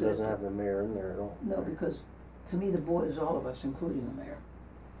I It looked at it. doesn't have the mayor in there at all. No, because to me, the board is all of us, including the mayor.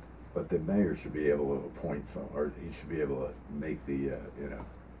 But the mayor should be able to appoint some, or he should be able to make the,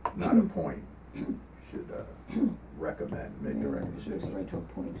 not appoint, should, recommend, make the Mayor reserves the recommendation. right to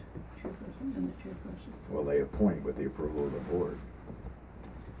appoint chairperson and the chairperson. Well, they appoint with the approval of the board.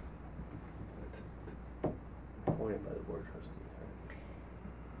 Appointed by the board of trustees, right?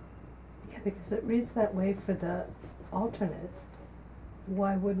 Yeah, because it reads that way for the alternate.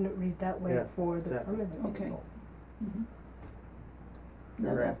 Why wouldn't it read that way Yeah, for the exactly. permanent Okay. people?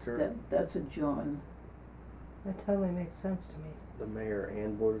 Now, Director. that's a John, That totally makes sense to me. The mayor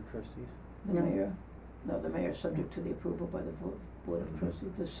and board of trustees? the No. mayor, no, the mayor is subject to the approval by the board of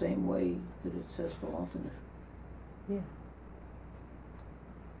trustees, the same way that it says for alternate. Yeah.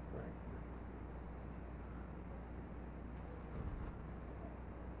 Right.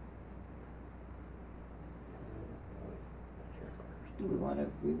 Do we wanna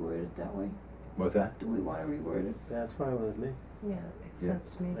reword it that way? What's that? Do we wanna reword it? That's fine with me, Yeah, it makes Yeah. sense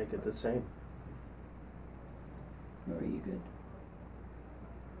to me. make it the same. Or are you good?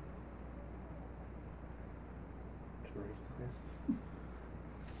 It's raised again.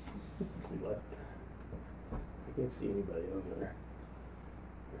 He left. I can't see anybody over there.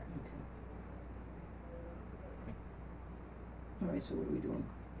 Alright, so what are we doing?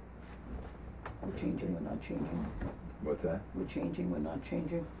 We're changing, we're not changing, What's that? we're changing, we're not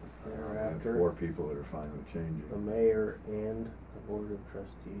changing. I have Thereafter, 4 people that are fine with the changing. mayor and the board of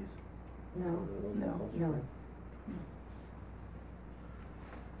trustees. No, of the village No. of Cold No. Spring.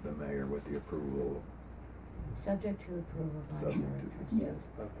 The mayor with the approval, subject to approval by the Subject board to- of trustees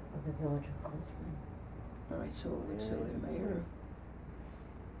Yeah. Okay. of the village of Cold Spring. Alright, so it would say the mayor.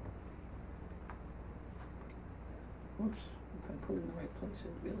 Whoops, if I put it in the right place,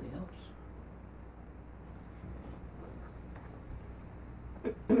 it really helps.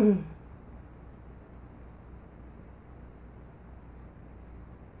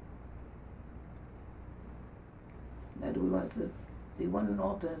 Now, do we want an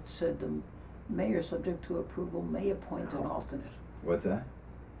alternate, said the mayor, subject to approval, may appoint an alternate. what's that?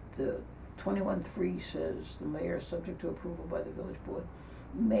 The 21-3 says the mayor, subject to approval by the village board,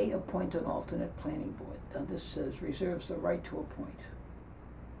 may appoint an alternate planning board. Now this says reserves the right to appoint.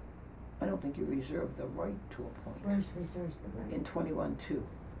 I don't think you reserve the right to appoint. Where's reserves the right? In 21-2,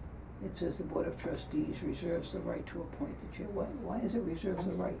 it says the board of trustees reserves the right to appoint the chair. Why is it reserves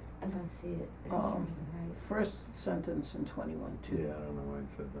the right? I don't see it, Um, reserves the right. First sentence in 21-2. Yeah, I don't know why it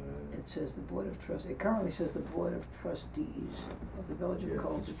says that. It says the Board of Trustees, it currently says the Board of Trustees of the Village Yeah, of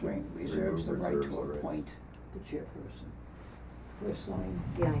Cold it should Spring reserves the right reserves to the right. appoint the chairperson. First line,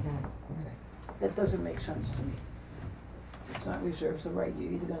 Yeah, I got it. okay, that doesn't make sense to me. It's not reserves the right,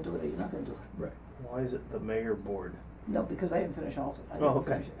 you're either gonna do it or you're not gonna do it. Right. Why is it the mayor board? No, because I didn't finish all, I Oh, didn't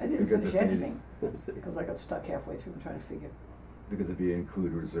okay. finish, I didn't Because finish if you- anything, because I got stuck halfway through trying to figure. Because if you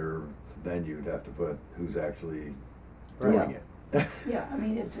include reserves, then you'd have to put who's actually Right. doing it. Yeah, I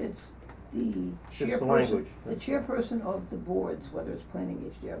mean, it's the Just the chairperson, language. the chairperson of the boards, whether it's planning,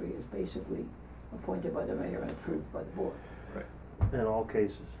 HDRB, is basically appointed by the mayor and approved by the board. Right. In all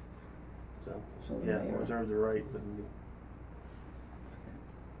cases, so, So the yeah, mayor- reserve the right, but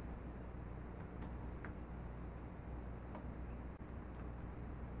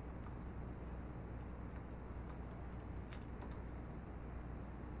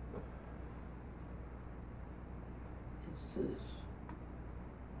It says,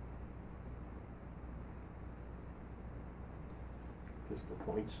 just the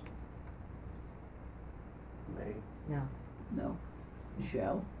points. May. No, no,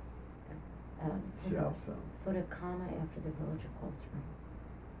 shall, put Shall a, sound. put a comma after the village of Cold Spring.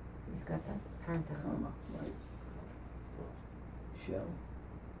 You've got that parenthesis. comma, right, shall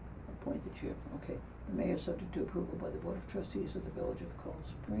appoint the chair, okay. The mayor is subject to approval by the Board of Trustees of the Village of Cold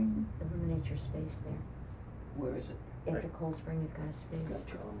Spring, Eliminate your space there. where is it? After Right. Cold Spring, you've got a space.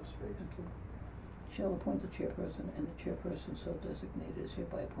 Gotcha. Comma space. Okay. shall appoint the chairperson, and the chairperson so designated is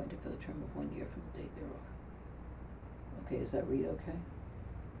hereby appointed for the term of 1 year from the date thereof. Okay, does that read okay?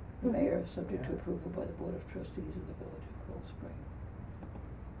 The Mhm. mayor, subject to Yeah. approval by the Board of Trustees of the Village of Cold Spring,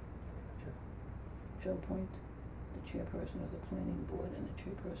 Gotcha. shall appoint the chairperson of the planning board, and the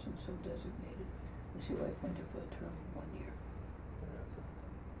chairperson so designated is hereby appointed for the term of 1 year.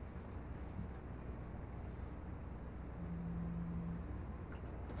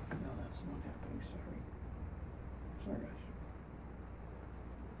 No, that's not happening, sorry. Sorry, guys.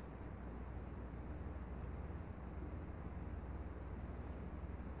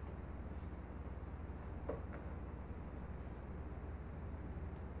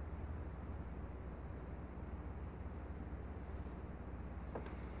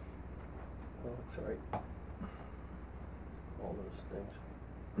 Oh, that's right. All those things,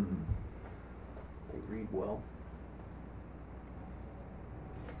 Mhm. they read well.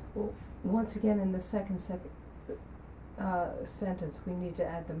 Well, once again, in the second sentence, we need to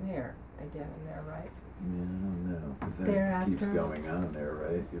add the mayor again in there, right? Yeah, I don't know, 'cause then it keeps Thereafter- going on there,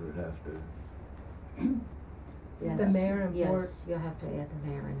 right? You would have to, Yes. The mayor and board- Yes, you'll have to add the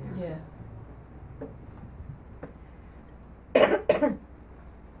mayor in there. Yeah.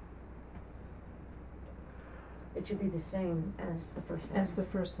 It should be the same as the first sentence. As the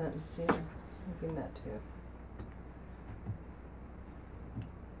first sentence, yeah, I was thinking that too.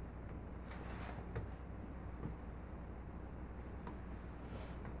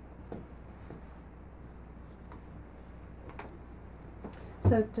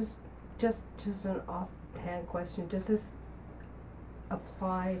 So just an offhand question, does this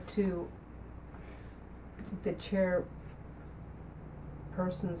apply to the chairpersons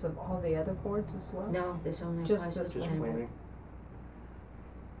of all the other boards as well? No, this only Just applies to this the one. planning board. Planning.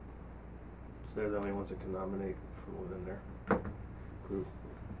 So they're the only ones that can nominate from within their group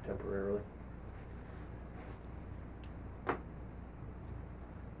temporarily.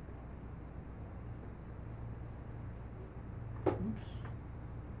 Oops.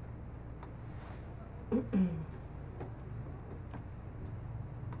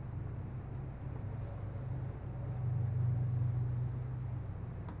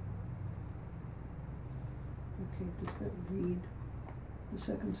 Okay, does that read the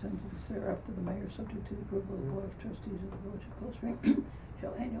second sentence thereafter, the mayor, subject to the approval of the Board of Trustees of the Village of Cold Spring,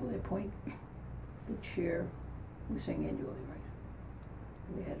 shall annually appoint the chair, we're saying annually,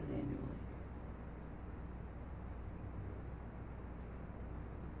 right? We added annually.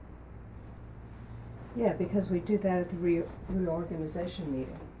 Yeah, because we do that at the reorganization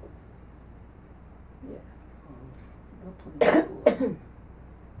meeting. Yeah. The planning board.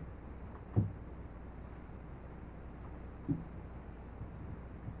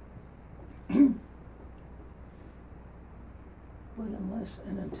 But unless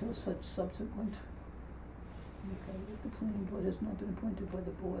and until such subsequent, okay, if the planning board has not been appointed by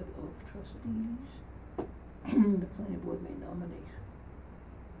the Board of Trustees, the planning board may nominate.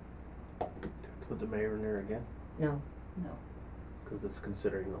 Put the mayor in there again, No, No. cause it's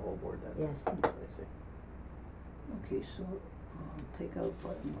considering the whole board then. yes. I see. Okay, so, take out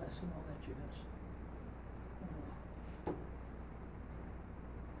but unless and all that jazz.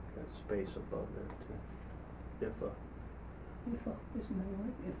 Got space above there too. If If isn't that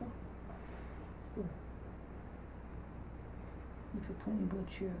right, if a planning board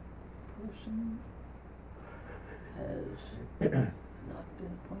chairperson has not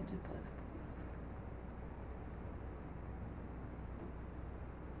been appointed by the board.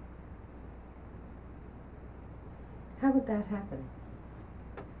 How would that happen?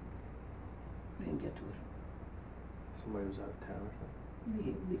 We didn't get to it. somebody was out of town or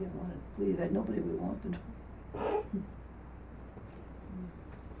something. We didn't want it, we had nobody we wanted.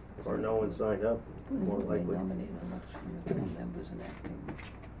 Or no one signed up, Planning more board may likely. nominate amongst from the town members and acting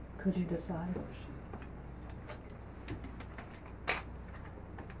Could you decide? person.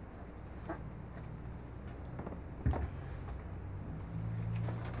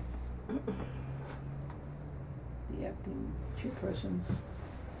 The acting chairperson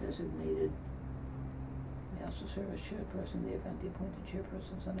designated may also serve as chairperson in the event the appointed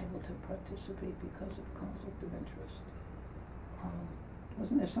chairperson is unable to participate because of conflict of interest.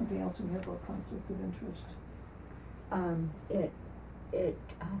 Wasn't there something else in here about conflict of interest?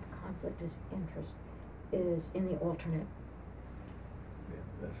 Conflict of interest is in the alternate. yeah,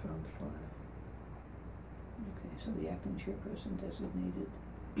 that sounds fine. Okay, so the acting chairperson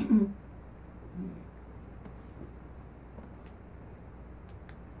designated.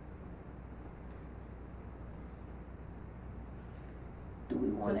 Do we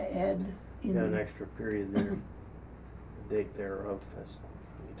wanna add in? Got an extra period there, the date thereof, that's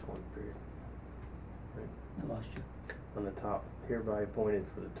each one period. I lost you. On the top, hereby appointed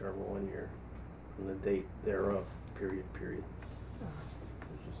for the term of 1 year, from the date thereof, period. There's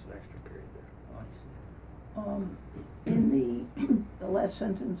just an extra period there. In the last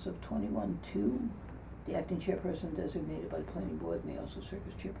sentence of 21-2, the acting chairperson designated by the planning board may also serve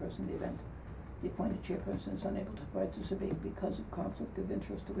as chairperson in the event the appointed chairperson is unable to participate because of conflict of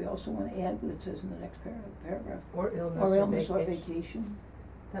interest. Do we also want to add what it says in the next paragraph? Or illness Or or illness or vacation. vacation?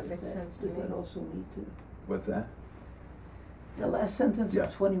 That makes sense to me. Does that also need to, What's that? the last sentence Yeah.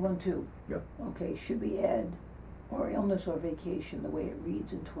 of 21-2, Yep. okay, should we add or illness or vacation the way it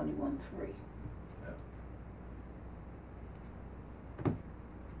reads in 21-3?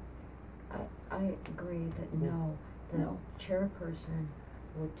 I agree that no, the No. chairperson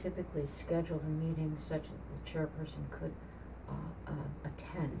will typically schedule the meeting such that the chairperson could,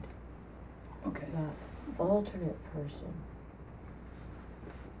 attend. Okay. The alternate person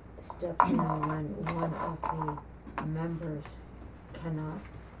steps in when one of the members cannot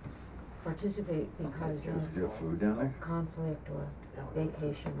participate because Is there of food down there? conflict or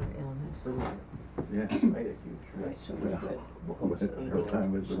vacation or illness. Yeah. Made a huge Right, mess. so we're good What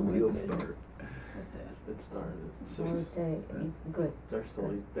time was the So we're wheel good. start? with that. It started at So I would 6. say, good. They're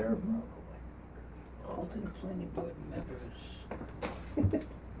still there probably. Alternate planning board members.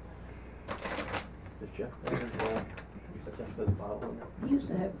 Is Jeff there as well? Is Jeff got his bottle in there? We used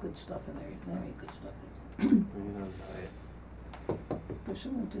to have good stuff in there, very good stuff. He's on diet.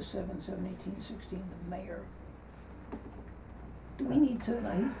 Pursuant to 7/7/1816, the mayor. Do we need to,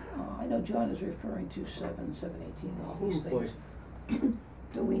 I know John is referring to 7/7/18, all these Oh, boy. things.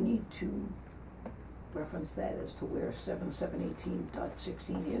 Do we need to reference that as to where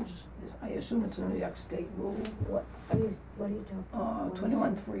 7/7/18.16 is? I assume it's a New York State rule. What are you talking?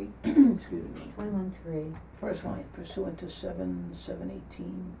 21-3, excuse me. 21-3, First line, pursuant to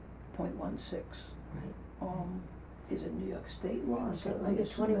 7/7/18.16. right. Is it New York State law? Okay, So I look at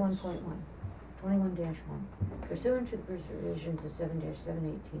assume 21.1, 21-1. Pursuant to the provisions of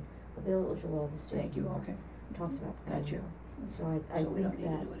 7/7/18, a village law of the state Thank of New you, York okay. talks about planning Gotcha. board. So I So we don't think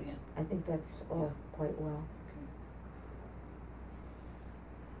need that, to do it again. I think that's all quite well.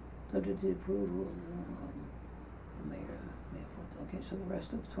 Subject to the approval of the mayor, okay, so the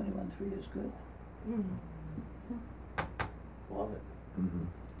rest of 21-3 is good? Love it. Mm-hmm.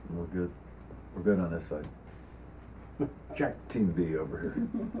 We're good. We're good on this side. Check. Team B over here.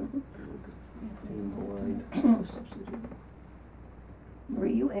 Team Boyd. Substitute.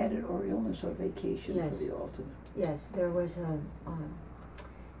 Marie, you added or illness or vacation for Yes. the alternate. Yes, there was a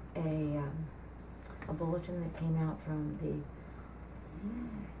bulletin that came out from the,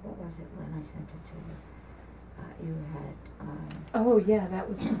 what was it, Lynn, I sent it to you. You had, Oh, yeah, that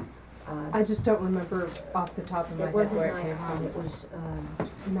was, I uh, just don't remember off the top of my it head wasn't where it came NICOM, from. it was,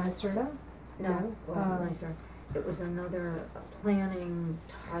 NYSERDA? no, No? it wasn't nicer. It was another planning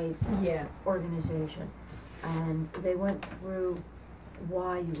type Yeah, organization. And they went through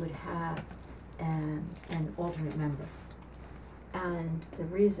why you would have an alternate member. And the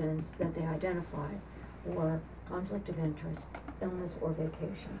reasons that they identified were conflict of interest, illness or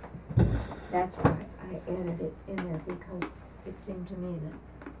vacation. That's why I added it in there, because it seemed to me that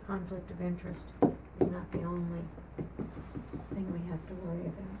conflict of interest is not the only thing we have to worry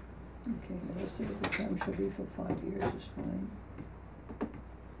about. Okay, the rest of the term shall be for 5 years is fine.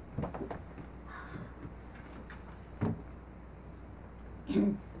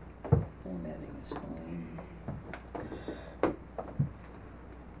 Formatting is fine.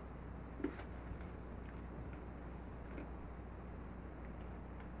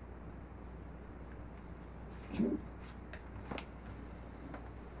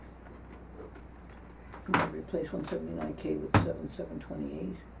 I'm gonna replace 179K with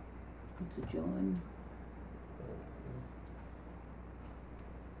 7/7/28. It's a John.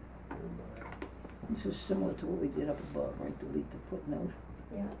 This is similar to what we did up above, right? Delete the footnote.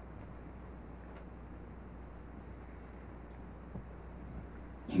 Yeah.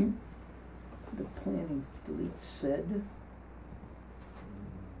 The planning, delete said.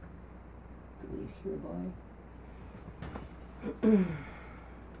 Delete hereby.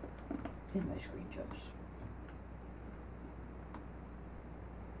 And my screen jumps.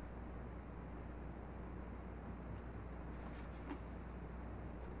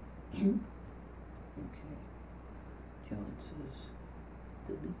 Okay. John says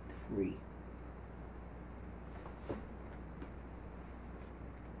delete 3.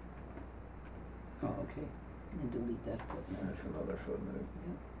 Oh, okay, and delete that footnote. That's another footnote.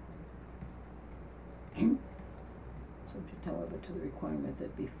 Subject, however, to the requirement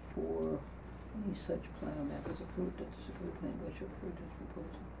that before any such plan or map is approved, that the approved plan board should refer to this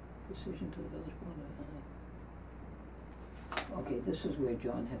proposal decision to the village board. Okay, this is where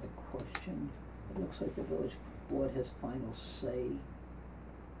John had a question. It looks like the village board has final say.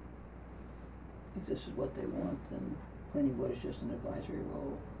 If this is what they want, then planning board is just an advisory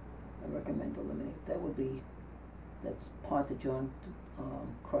role. I recommend eliminate, that's part that John,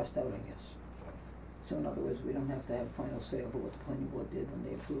 crossed out, I guess. So in other words, we don't have to have final say over what the planning board did when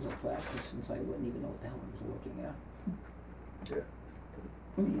they approved the plat, since I wouldn't even know what the hell I was looking at. Yeah,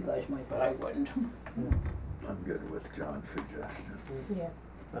 I mean, you guys might, but I wouldn't. I'm good with John's suggestion. Yeah.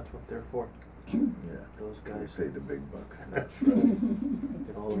 That's what they're for, Yeah. those We guys. pay the big bucks. That's right.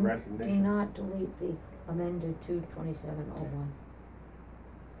 Get all the Do recognition. not delete the amended 22701.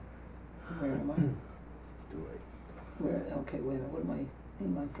 Where am I? Do it. Where, okay, wait a minute, what am I,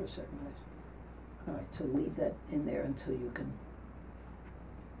 hang on for a second, guys. Alright, so leave that in there until you can,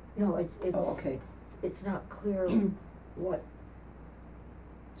 No, it's, oh, okay, it's not clear what,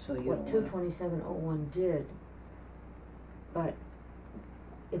 so you what don't wanna. 22701 did, but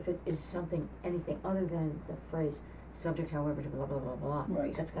if it is something, anything other than the phrase, subject however to blah, blah, blah, blah,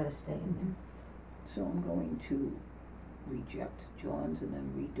 Right. that's gotta stay in there. So I'm going to reject John's and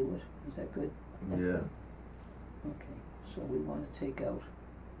then redo it, is that good? That's Yeah, good. Okay, so we wanna take out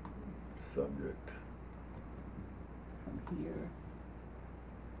subject. from here,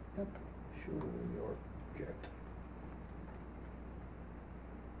 yep, Sure, your object.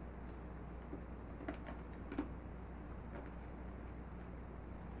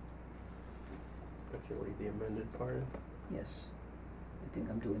 But you leave the amended part in? yes. I think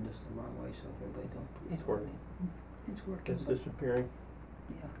I'm doing this the wrong way, so if everybody don't please. It's working. It's working, It's but, disappearing.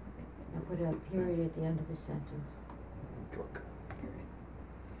 yeah, Now put a period at the end of the sentence, Drunk. period,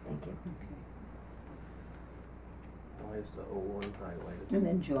 thank you. okay. Why is the 01 highlighted? And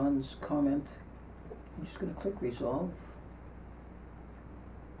then John's comment, I'm just gonna click resolve.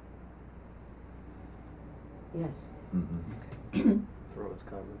 Yes, Mm-hmm. Throw his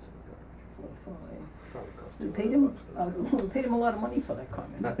comments in the garbage. 4, 5. Probably cost We $200 paid him, to the town. we paid him a lot of money for that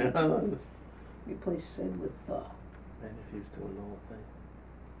comment. And Replace said with the. if he was doing the whole thing.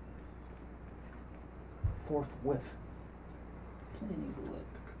 Forthwith. Planning board.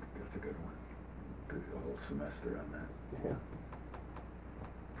 That's a good one. Do a whole semester on that. Yeah.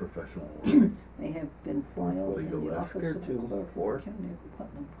 Professional work. They have been filed in Legal the esque. office of the Two, clerk four. of County of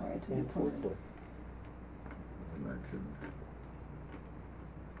Putnam prior to the And appointment. forthwith. Mentioned.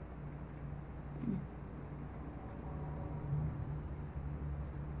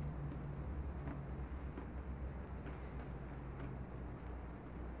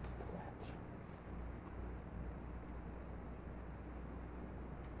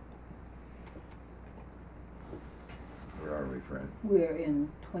 Where are we, Fran? We're in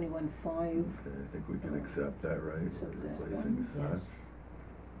 21-5. Okay, I think we can accept that, right? Accept We're that replacing one, such. yes.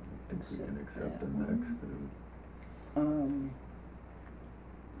 I think we can Accept accept the that next one. two.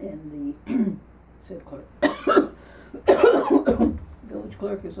 And the said clerk. Village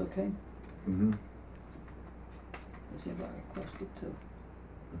clerk is okay, Mm-hmm. as hereby requested to,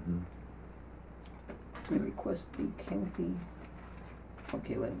 Mm-hmm. and request the county,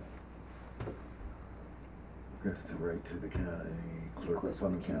 okay, wait a minute. Request the right to the county clerk of Request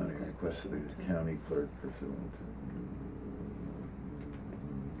Putnam the county County, clerk request the pursuant to- county clerk pursuant to.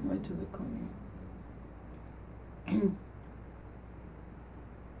 Right to the county.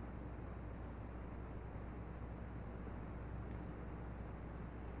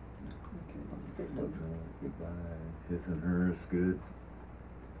 Okay, well, footnote. Goodbye, his and hers, good.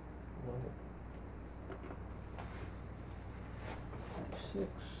 Well, 6.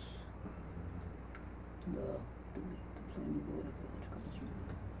 The planning board of village council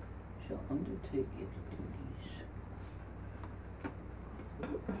shall undertake its duties.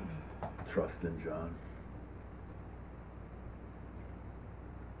 Trust in John.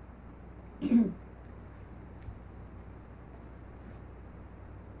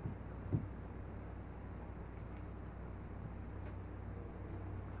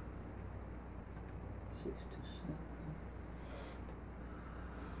 Six to 7.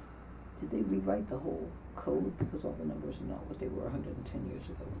 Did they rewrite the whole code, because all the numbers are not what they were 110 years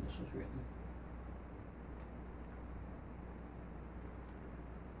ago when this was written?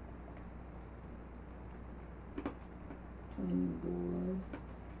 Planning board.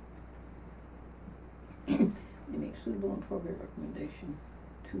 They make suitable and appropriate recommendation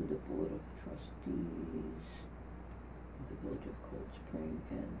to the board of trustees of the village of Cold Spring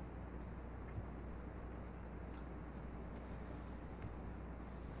and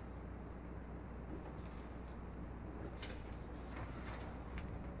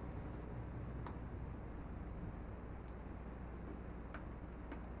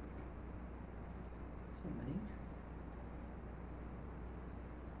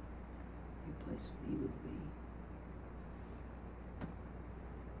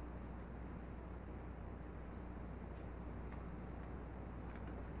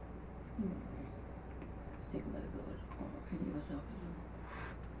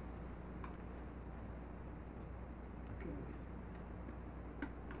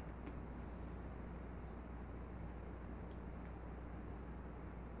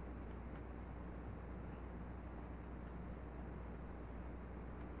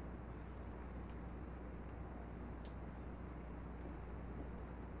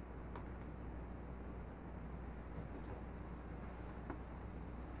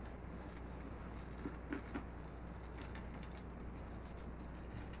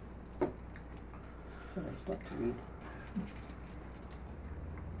Can I stop to read?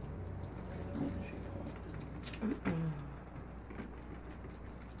 Maybe she won't.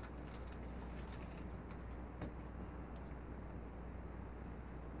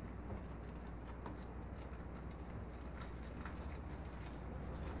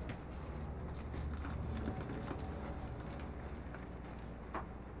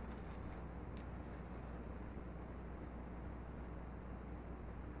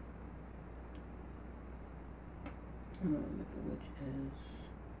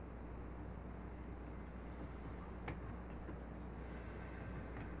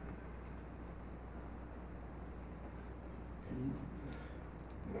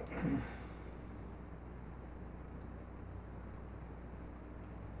 Which is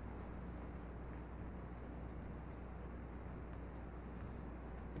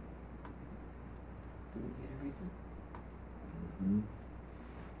did we get everything? Mm-hmm.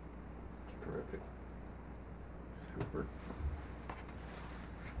 Terrific. Super.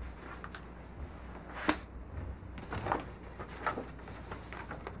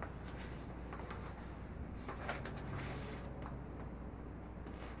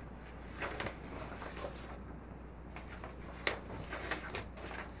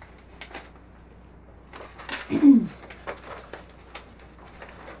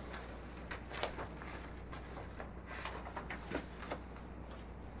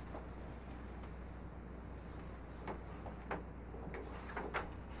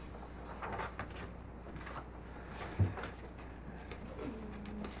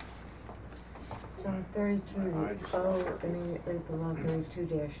 So in 32, I the just O lost it. immediately below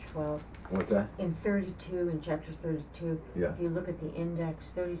 32-12. What's that? In 32, in chapter 32, Yeah. if you look at the index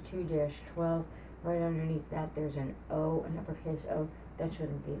 32-12, right underneath that, there's an O, an uppercase O. That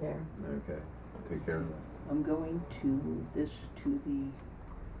shouldn't be there. Okay, take care of that. I'm going to move this to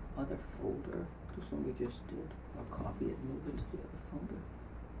the other folder, this one we just did. I'll copy it and move it to the other folder.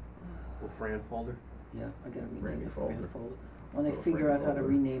 The Fran folder? Yeah, I gotta rename Randy it Fran folder. folder. When I Little figure Fran out how to folder.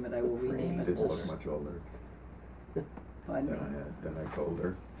 rename it, I will Fran rename You it. didn't look This- much older Pardon than me? I had, than I told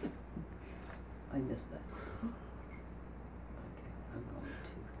her. I missed that. Okay, I'm going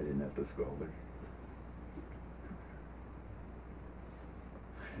I didn't have to scold her.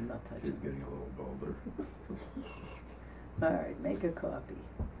 I'm not touching She's it. getting a little bolder. Alright, make a copy.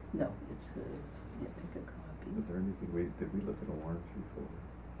 No, it's, yeah, make a copy. Was there anything, did we look at a warrant sheet folder?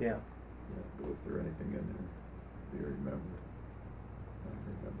 Yeah. Yeah, but was there anything in there? Do you remember? I don't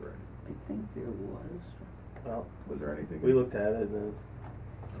remember anything. I think there was. Well, Was there anything? we looked at it and then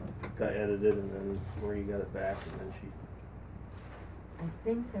Oh, got edited and then Marie got it back and then she I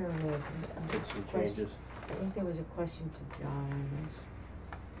think there was a did some question. changes. I think there was a question to John on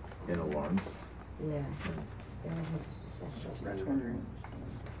this. In alarms? Yeah. Bear with me just a second. Right. Turn around.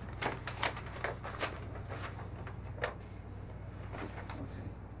 Okay,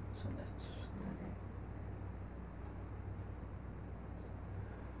 so that's,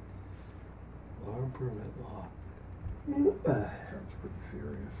 Alarm permit law. Sounds pretty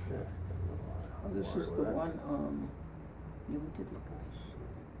serious. Yeah. oh, this is the Water one, yeah, we did look at this.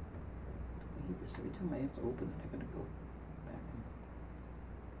 I hate this, every time I have to open it, I gotta go back and.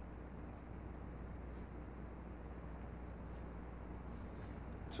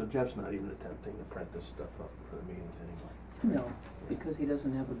 So Jeff's not even attempting to print this stuff up for the meetings anymore. No, because he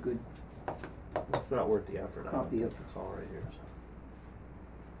doesn't have a good, It's not worth the effort. I don't Copy think of- it's all right here,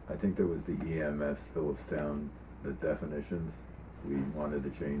 so. I think there was the EMS Phillipstown, the definitions, we wanted to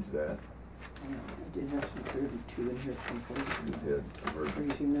change that. I did have some 32 in here from We places. did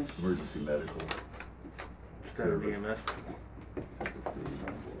Craziness. emergency medical. Strategy Service. EMS,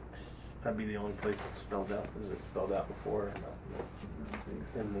 that'd be the only place it's spelled out. Is it spelled out before or not?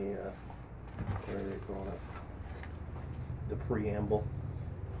 In the, where are they calling it? The preamble.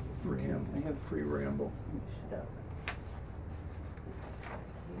 Preamble, I have- pre-ramble. Yeah.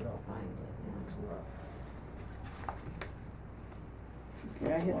 Can't find it It's now. not.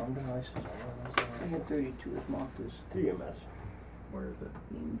 Okay, Alarm devices, alarm I had 32 as marked as EMS. Where is it?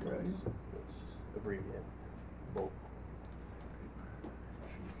 being done. Right. It's abbreviated, both.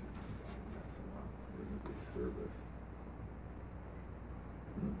 Emergency service.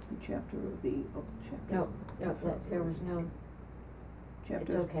 The chapter of the, chapter. No, there was no, it's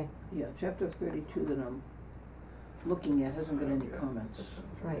Chapter, okay, yeah, chapter 32 that I'm looking at hasn't got any Okay. comments.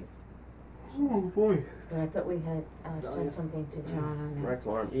 right. Oh, boy. But I thought we had, Oh, yeah. sent something to John on that. Direct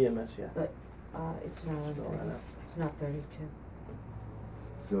alarm, EMS, yeah. But, it's not on Still on 30, that. it's not 32.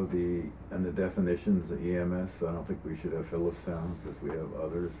 So and the definitions, the EMS, I don't think we should have Phillipstown, because we have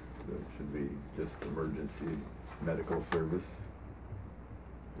others, that should be just emergency medical service,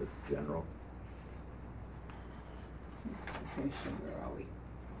 just general. Okay, so where are we?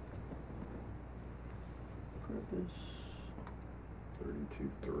 Purpose,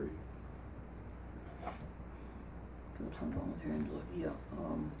 32-3. Phillips on volunteer ambulance, yeah,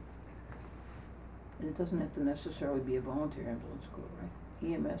 and it doesn't have to necessarily be a volunteer ambulance corps,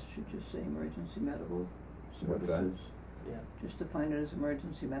 right? EMS should just say emergency medical What's that? services, Yeah, just define it as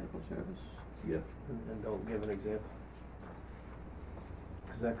emergency medical service. Yeah. and don't give an example.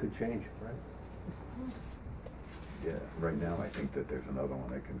 Cause that could change, right? Yeah, right now I think that there's another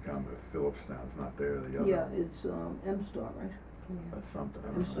one that can come, if Phillipstown's not there, the other. Yeah, it's, M-Star, right? That's something. I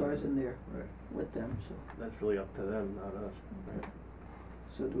don't know. M-Star's in there Right. with them, so, That's really up to them, not us, right?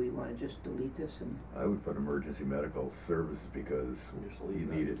 so do we wanna just delete this and, I would put emergency medical services because And just you leave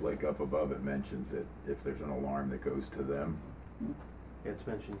that. need it, like up above it mentions that if there's an alarm that goes to them. hmm, Yeah, it's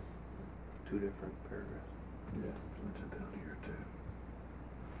mentioned 2 different paragraphs. Yeah, it's mentioned down here too.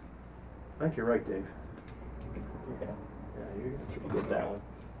 I think you're right, Dave. Yeah, you get that one.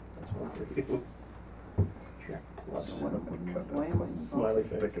 That's one for you. Check plus. so what, Cut that why am I? Smiley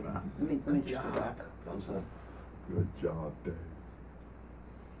face. Stick it on. Let me Good just go job. back. Thumbs up. Good job, Dave.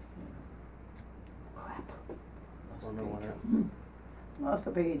 Clap. Oh, no, why not? Lost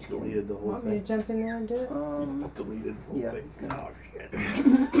the page, Kenny. Deleted the whole Want me to thing. jump in there and do it? Deleted the whole yeah. thing. Oh, shit.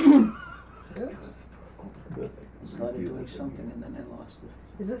 Oops. Good. Started doing something and then I lost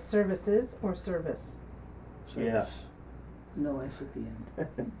it. Is it services or service? Yes. No S at the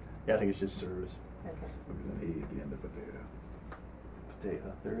end. Yeah, I think it's just service. Okay. There's an E at the end of potato.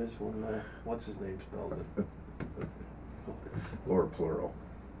 Potato. There is one, what's his name spelled it? Or plural.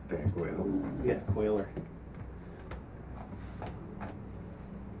 Dan Quayle. Yeah, Quailer.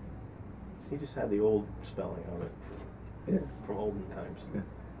 He just had the old spelling of it Yeah. from olden times. Yeah.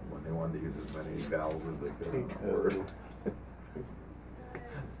 When they wanted to use as many vowels as they could on a word.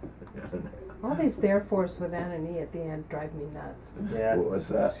 All these therefores without an E at the end drive me nuts. Yeah, What's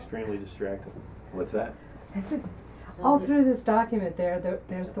that? extremely distracting. What's that? All through this document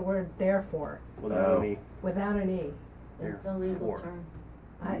there's the word therefore, Without Oh. any without an E. It's a legal Therefore.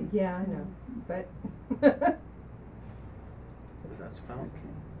 term. Yeah, I know, but What is that spelled?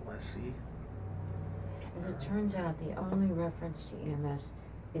 Less C? As it turns out, the only reference to EMS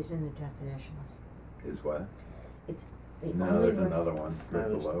is in the definitions. Is what? It's the No, only there's another one right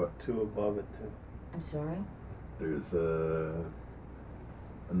There's below it. 2 above it too. I'm sorry? There's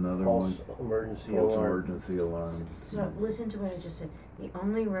another False one. emergency False alarm. emergency alarm. So listen to what I just said. The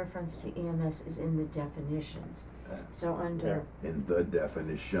only reference to EMS is in the definitions. So under, In the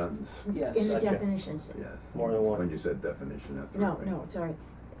definitions, Yes. in the Gotcha. definitions, yes. More than one. When you said definition, that's no, right. no, sorry.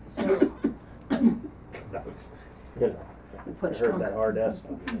 So, That was good. We I put heard that stronger. hard S.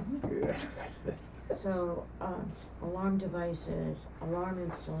 Yeah. so, alarm devices, alarm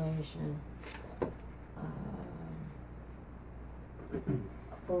installation,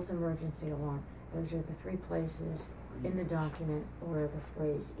 false emergency alarm. Those are the 3 places in the document where the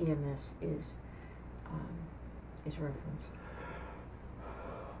phrase EMS is referenced.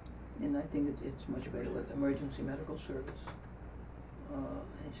 And I think it's much better with emergency medical service.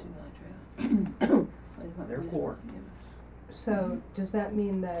 Anything like that. Therefore. so does that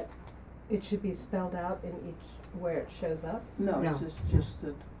mean that it should be spelled out in each where it shows up? No, No. it's just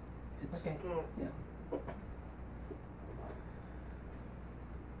that, it's, Okay. yeah. It's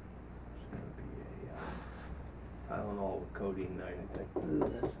gonna be a Tylenol with codeine night, I think. Ooh,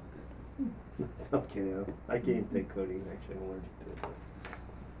 that's good. I'm kidding. I can't even take codeine, actually, I'm allergic to it.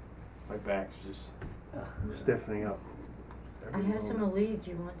 But my back's just stiffening up. I every have some moment. Aleve,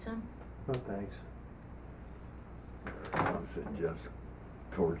 do you want some? Oh, thanks. I want to sit in Jeff's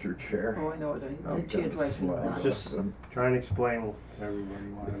torture chair. Oh, I know it, I'm the chair gonna drives me slide nuts. Just off them. trying to explain to everybody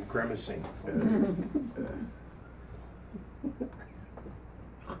why I'm grimacing.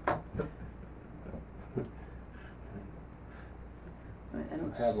 I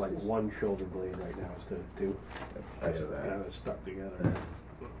don't I have like s- one shoulder blade right now instead of 2. I have that. Kind of stuck together.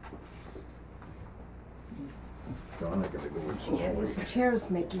 John, I gotta go with Yeah, these chairs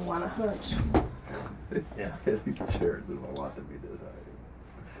make you wanna hunch. Yeah. These chairs, there's a lot to be desired.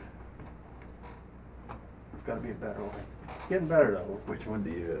 It's gotta be a better one. Getting better though. Which one do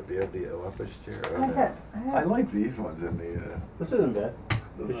you have? Do you have the office chair? or I the- have. I like these ones in the, This isn't bad.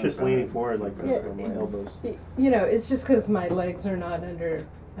 those It's aren't just bad. leaning forward like this Yeah, on my it- elbows. You know, it's just 'cause my legs are not under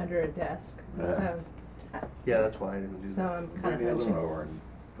a desk, Yeah. so Yeah, that's why I didn't do so that. I'm Bring kinda the other one hunching. over and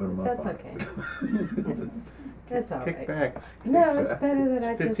put them up That's on. okay. That's all Kick right. back. No, it's better that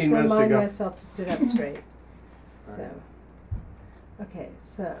I just 15 minutes remind ago. myself to sit up straight. So, Alright. okay,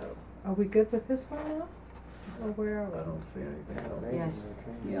 so are we good with this one now? Or where are I we? don't see anything else. Yes.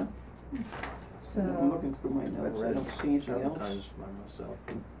 Yeah, I'm So, looking through my I've notes, I read don't see anything several else. times by myself.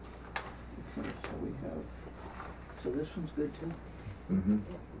 Okay, so we have, so this one's good too? Mm-hmm.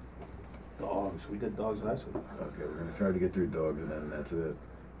 Dogs, we did dogs last week. Okay, we're gonna try to get through dogs and then that's it.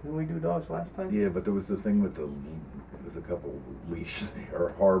 Didn't we do dogs last time? Yeah, but there was the thing with there's a couple leash,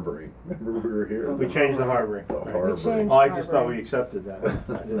 or harboring, remember we were here? We changed the harboring. The Right. harboring. changed- Oh, I just thought Harboring. we accepted that.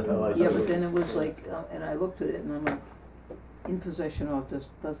 I didn't realize. Yeah, that but was- then it was like, and I looked at it and I'm like, in possession of just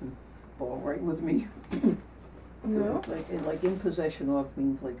doesn't fall right with me. no, Like in possession of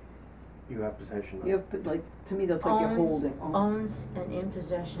means like, You have possession of. you have, like, to me, that's like you're holding. Owns and in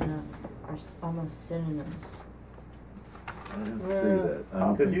possession of are almost synonyms. I didn't see that, I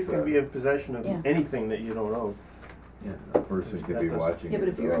don't Because think you so. can be in possession of Yeah. anything that you don't own. Yeah, a person could be That doesn't- watching Yeah, but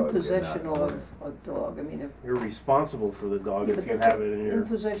your if you're in dog and not possession of owning. a dog, I mean, if. You're responsible for the dog Yeah, if but you that's have it in your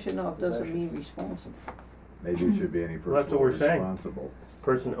possession of doesn't possession. mean responsible. Maybe it should be any Well, that's person what we're saying. responsible.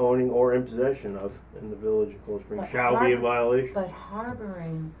 person owning or in possession of in the village of Cold Spring But shall be in harbor- violation. But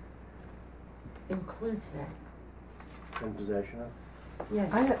harboring includes that, In possession of.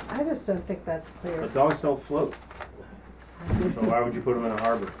 yes. I just don't think that's clear. But dogs don't float, so why would you put them in a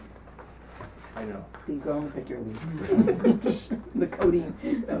harbor? I know. Steve, go and take your the codeine.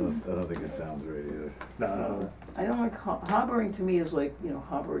 I don't think it sounds right either. No. I don't like harboring. To me is like, you know,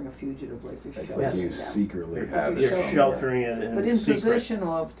 harboring a fugitive, like you're It's sheltering like you them. secretly You're have it You're somewhere. sheltering it in But in secret. possession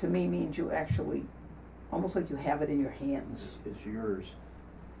of, to me, means you actually, almost like you have it in your hands. It's yours.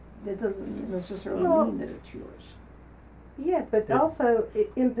 That doesn't necessarily Well- mean that it's yours. Yeah, but Yeah. also,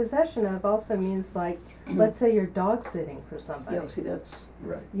 in possession of also means like, let's say you're dog sitting for somebody. Yeah, see, that's,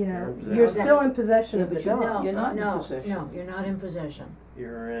 Right. You You're know, in possession. you're still in possession Yeah, of the but you're dog. not- you're not in No, possession. no, you're not in possession.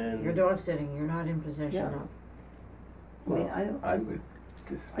 You're in. You're dog sitting, you're not in possession Yeah. of. I mean, I don't, I would,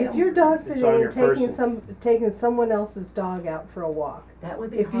 I If don't- you're dog It's sitting on and your taking person. taking someone else's dog out for a walk, That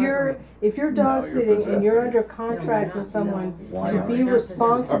would be if you're harboring. if you're No, dog you're sitting and you're possessing. under contract not. with someone Why to not? be You're not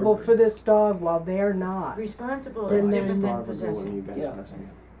responsible possessing. for this dog while they're not. Responsible Then is there's different than Harbour when possessing. you guys Yeah. messing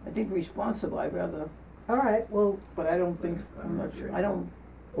I think responsible, I'd rather, All right, well, but I don't think, I'm not sure, I don't, up.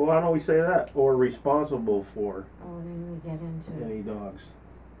 Well, why don't we say that? Or responsible for Oh, then we get into. any dogs.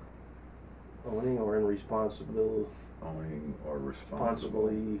 Owning or in responsible, owning or responsible.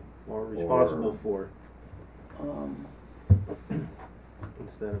 responsibly, or responsible Or- for, um,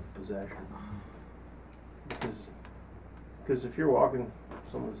 instead of possession. Because if you're walking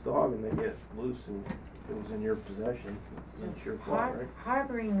someone's dog and they get loose and it was in your possession, it's your fault, right?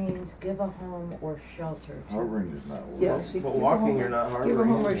 Harboring means give a home or shelter to. Harboring is not. yeah, work. see, But give a walking, home you're or- not give a harboring.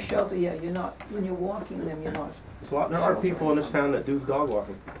 home or shelter, yeah, you're not, when you're walking them, you're not. There are people in this town that do dog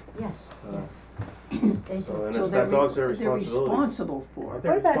walking. Yes, Uh, they So, do. and So it's they're that dog's their they're responsibility. responsible for I it.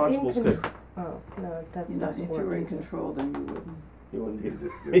 think what about in responsible's good. control? Oh, no, that You know, doesn't if work. you were in either. control, then you wouldn't, You wouldn't You be,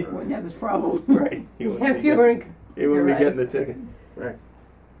 just give her- wouldn't have this problem. right, you Yeah, wouldn't if be you were getting, in, you wouldn't be you're getting the right. ticket, right.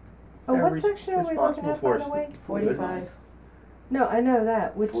 Oh, Yeah, what section are we looking responsible at, by for the us. way? 45. No, I know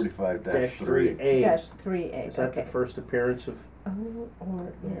that, which, 45-3. A. dash 3A, Is that the okay. first appearance of Oh,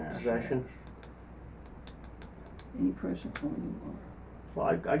 or, yeah. possession? Any person owning or,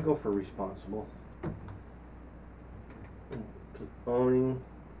 Well, I'd go for responsible. Owning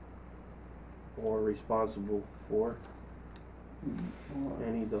or responsible for or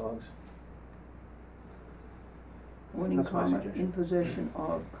any dogs. owning, That's my comma, suggestion. in possession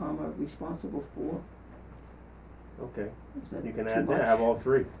of, comma, responsible for, Okay, is that you can too add much? that, have all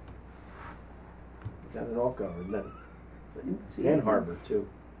three. Got it all covered then, See, and harbor too.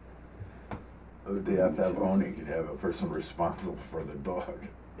 They have to have owning, you could have a person responsible for the dog.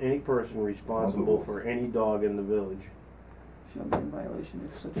 Any person responsible Responsible. for any dog in the village. Shall be in violation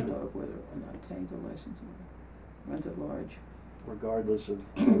if such dog, whether or not tagged or licensed or rented large. Regardless of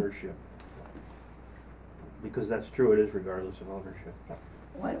ownership. Because that's true, it is regardless of ownership.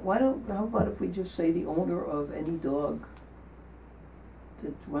 Why don't, how about if we just say the owner of any dog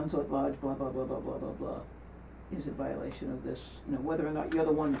that runs at large, blah, blah, blah, blah, blah, blah, blah, is in violation of this, you know, whether or not you're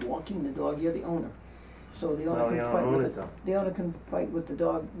the one walking the dog, you're the owner. So the owner Well, you can don't fight own with it though. the owner can fight with the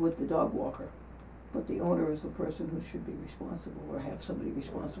dog walker. But the owner is the person who should be responsible, or have somebody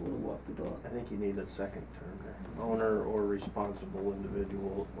responsible to walk the dog. I think you need a second term there. Owner or responsible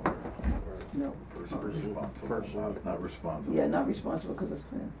individual or No, Person Person. responsible, Person. not responsible. yeah, not responsible, cause it's,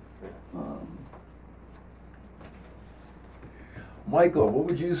 Yeah. Michael, what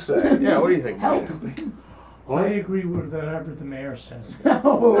would you say? Yeah, what do you think? help. I agree with whatever the mayor says.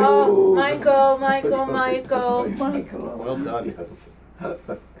 Oh, Michael, Michael. Michael. Well done. Yes.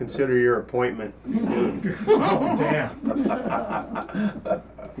 Consider your appointment. Oh, damn.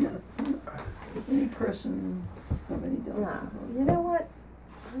 Any person of any dog. Nah, you know what?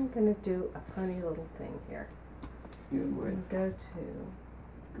 I'm gonna do a funny little thing here. Your I'm word, gonna go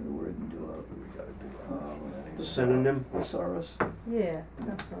to, good word and do What do we gotta do a, on this? Synonym? Thesaurus. yeah,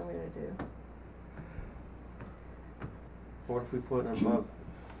 that's what I'm gonna do. Or if we put above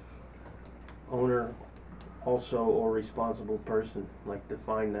owner also or responsible person, like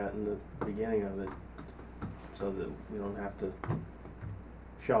define that in the beginning of it, so that we don't have to,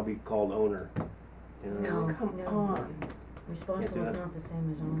 shall be called owner, you know? what I mean? No. Come No. on. Responsible is that. not the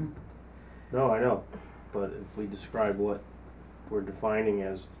same as owner. No, I know, but if we describe what we're defining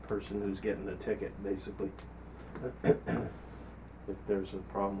as the person who's getting the ticket, basically. If there's a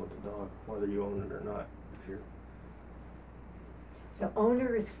problem with the dog, whether you own it or not, if you're, So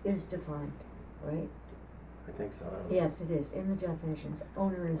owner is defined, right? I think so, I don't know. Yes, it is, in the definitions,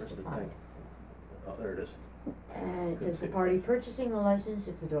 owner is Where's the defined. thing? Oh, there it is. And it Good says the thing. party purchasing the license,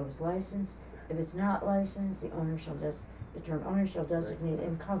 if the dog is licensed, if it's not licensed, the owner shall the term owner shall designate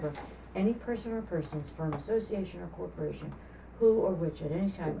and cover any person or persons, firm, association, or corporation, who or which at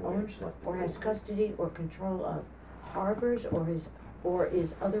any time Good way of owns selecting or has those. custody or control of, harbors or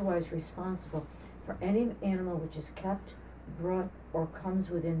is otherwise responsible for any animal which is kept, brought, or comes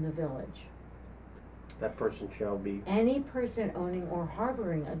within the village. That person shall be, Any person owning or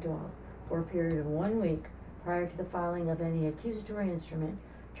harboring a dog for a period of 1 week prior to the filing of any accusatory instrument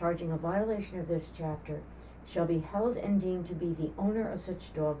charging a violation of this chapter shall be held and deemed to be the owner of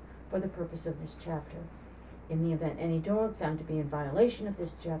such dog for the purpose of this chapter. In the event any dog found to be in violation of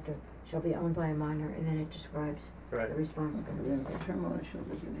this chapter shall be owned by a minor, and then it describes right, the Okay, responsibilities. then the term owner shall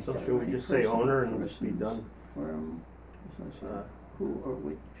designate. so shall should we any just say person, owner and just be persons, done? Firm, association, Uh, who or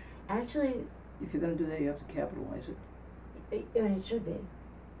which. Actually, If you're gonna do that, you have to capitalize it. I mean, it should be. I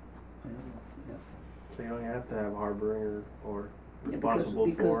don't know, yeah. So you don't have to have harboring or Yeah, responsible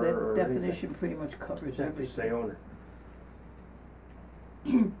because for or that anything. definition pretty much covers Just have to everything. say owner. I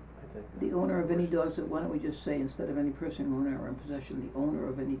think. The owner of any dogs, that, why don't we just say, instead of any person, owner, or in possession, the owner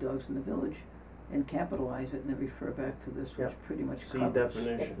of any dogs in the village, and capitalize it, and then refer back to this, which Yep. pretty much See covers.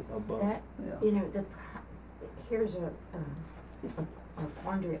 definition above. That, Yeah. you know, here's a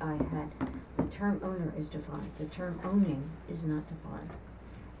quandary I had. The term owner is defined, the term owning is not defined.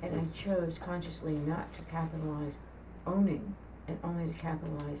 And I chose consciously not to capitalize owning and only to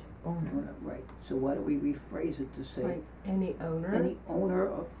capitalize owner. Right, so why don't we rephrase it to say, Like any owner? any owner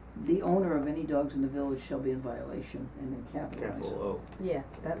of, the owner of any dogs in the village shall be in violation, and then capitalize Capital it. O, Yeah,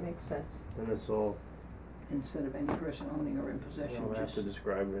 that makes sense. then it's all, Instead of any person owning or in you possession, don't have just to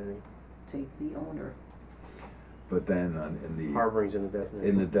describe any, take the owner. But then in the. harboring's in the definition.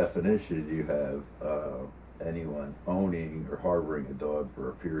 In the definition, you have, anyone owning or harboring a dog for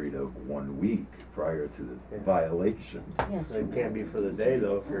a period of 1 week prior to the Yeah. violation. Yes, So it can't be for the day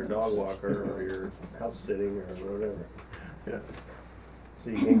though, if you're a dog walker or you're house sitting or whatever. Yeah. So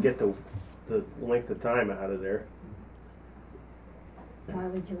you can get the length of time out of there, why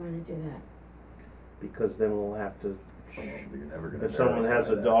would you wanna do that? because then we'll have to, You're never gonna if someone has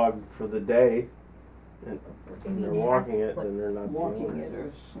verify a that. dog for the day and You mean they're you have- walking it, what- then they're not the Walking owner. it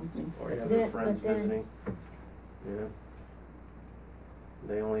or something. Or you have Then- their friends but then- visiting, you know.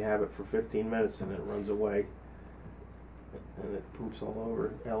 They only have it for 15 minutes and it runs away. And it poops all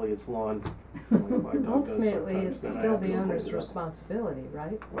over Elliot's lawn, like my dog does Ultimately, sometimes, it's then I still have to the go owner's clean it up. responsibility,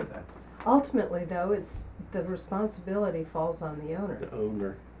 right? What's that? Ultimately, though, it's, the responsibility falls on the owner, The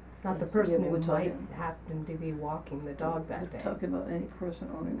owner. not the Yeah, person but who we're might talking- happen to be walking the dog that day. We're talking about any person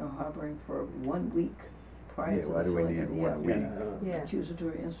owning or harboring for 1 week prior Yeah, to why the do we filing need of the 1 week? Yeah.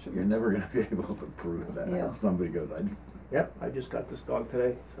 accusatory instrument. You're never gonna be able to prove that. Yeah. If somebody goes, Yep, I just got this dog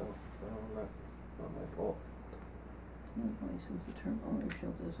today, so, not my fault. No license, the term owner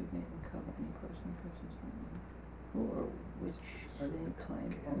shall designate and cover any person, persons, who or which at any time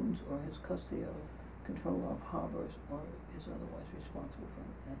owns or has custody of, control of, harbors, or is otherwise responsible for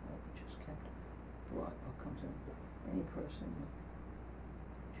an animal which is kept, brought, or comes in. Any person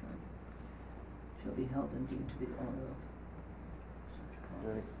shall be held and deemed to be the owner of such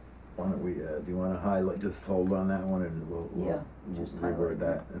property. Right. why don't we, do you wanna highlight, just hold on that one and we'll Yeah, just reword highlight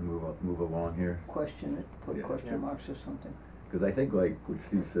that and move along here? Question it, put Yeah. question Yeah. marks or something. Cause I think like what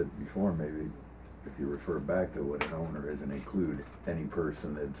Steve said before, maybe if you refer back to what an owner is and include any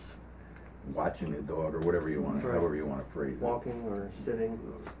person that's watching a dog or whatever you wanna, Right. however you wanna phrase it. Walking or sitting,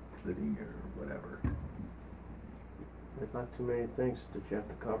 Sitting or whatever. there's not too many things that you have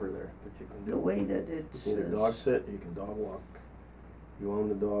to cover there, that you can do. The way that You it can either says. dog sit, or you can dog walk. You own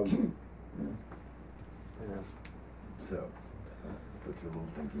the dog, Yeah. yeah. So, put your little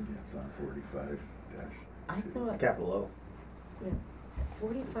thinking caps on 45 dash. I thought, Capital O. yeah,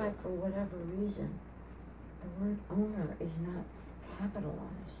 45, for whatever reason, the word owner is not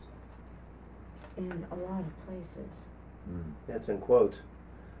capitalized in a lot of places. Mm. That's in quotes,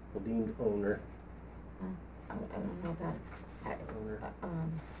 the deemed owner, I don't know about, owner,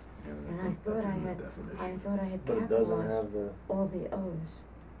 Yeah, and I think thought that's I in the had, definition. I thought I had but it doesn't capitalized have the, all the O's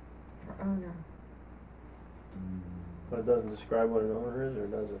for owner. but it doesn't describe what an owner is, or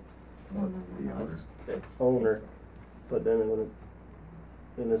does it? No, The no, owner. It's owner, but then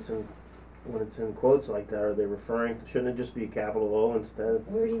when it's in quotes like that, are they referring, shouldn't it just be capital O instead of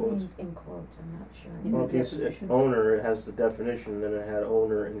Where do you quotes? mean in quotes? I'm not sure. In Well, the if you definition? owner, it has the definition, then it had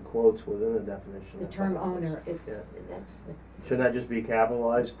owner in quotes within the definition. The That's term all it is. owner, it's, Yeah. that's the, Shouldn't that just be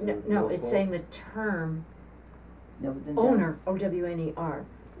capitalized? no, it's saying the term No, but then down- owner, O-W-N-E-R.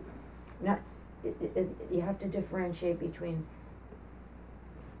 Not, you have to differentiate between,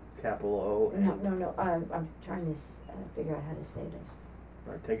 Capital O and. no, I'm trying to figure out how to say this.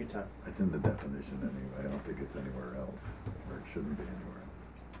 All right, take your time. It's in the definition anyway, I don't think it's anywhere else, or it shouldn't be anywhere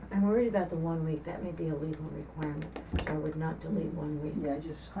else. I'm worried about the 1 week, that may be a legal requirement, so I would not delete 1 week. Yeah, I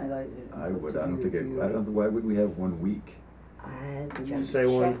just highlighted it. and I put would, to I don't be think it, reviewed. I don't, why would we have 1 week? I Did you just say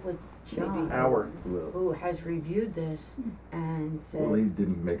one? checked with John, Hour. Well, who has reviewed this and well, he said,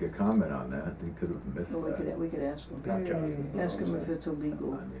 didn't make a comment on that, he could have missed Well, that. we could ask him. Gotcha. Ask him if it's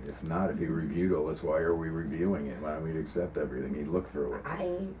illegal. I mean, if not, if he reviewed all this, why are we reviewing it? Why don't we accept everything? He'd look through it.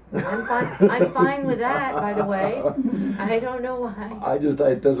 I'm fine with that, by the way. I don't know why.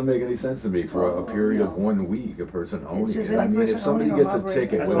 It doesn't make any sense to me for a Oh, period of no. 1 week, a person owning says it. I any mean, if person somebody owning or gets a operating-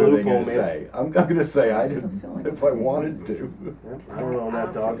 ticket, That's what a are they loophole, gonna man. say? I'm gonna say I That's a didn't, feeling if I of wanted to. I don't own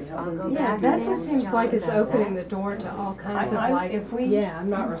that dog. I'll go Yeah, back that and just ask seems John like it's about opening the that. door to all kinds of I- like, if we- yeah, I'm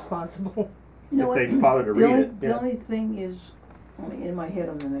not responsible. You know If what? they bother to The read only- it, The yeah. only thing is, only in my head,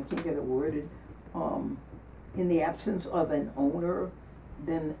 I can't get it worded, in the absence of an owner,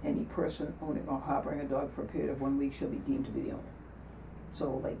 then any person owning or harboring a dog for a period of 1 week shall be deemed to be the owner.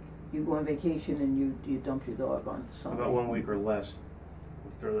 So like, you go on vacation and you dump your dog on How somebody. about 1 week or less?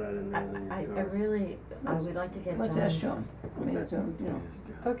 Throw that in there, then I you cover. really, I would like to get John's. Let's ask John. I mean, it's, you know.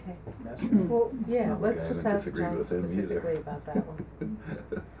 Okay, That's well, yeah, Well, let's I just haven't ask disagreed John with him either. specifically about that one.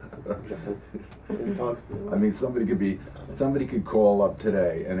 He talks to. I mean, somebody could call up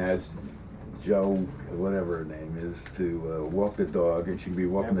today and ask Joe, whatever her name is, to walk the dog, and she could be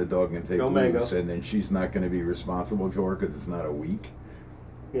walking the dog and take Joe Mango. loose, and then she's not gonna be responsible for it, cause it's not a week.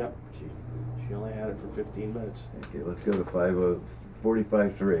 Yep, she only had it for 15 minutes. Okay, let's go to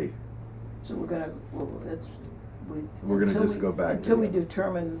 45-3. So we're gonna, well, that's, We're gonna until just we- go back to Until we the-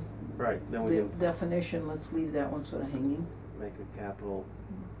 determine Right, then we the can definition, let's leave that one sort of hanging. make a capital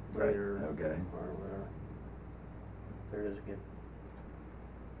Right, later okay. or whatever. There it is again.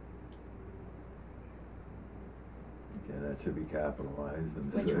 Okay, that should be capitalized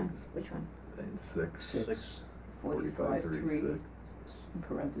in Which 6. one, which one? In 6. 6, 45-3, 45-3, 6. in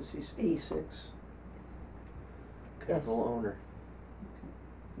parentheses, A6. Capital owner.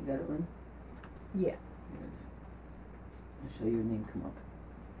 You got it, Lynn? Yeah, I saw your name come up.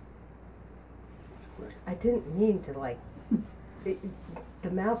 Quick. I didn't mean to like, the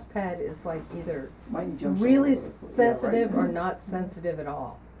mouse pad is like either Mine jumps all really over the place. sensitive Yeah, or right. not sensitive at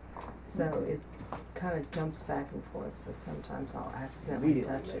all. So Okay. it kinda jumps back and forth, so sometimes I'll accidentally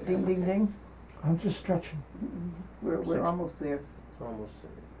touch it. Ding, ding, ding. I'm just stretching. We're Six. almost there. It's almost.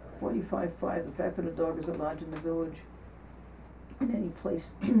 45-5, the fact that a dog is at large in the village, in any place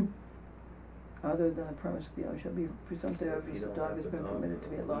other than the premise of the owner shall be presumptive If obvious you the don't dog have has the been dog permitted to for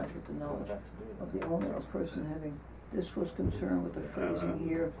be a at large week, with the you don't knowledge have to do it. of the owner or person having discourse concern with the phrasing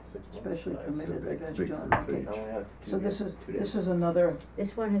here, especially permitted, I guess, big John, for okay. page. So this is another,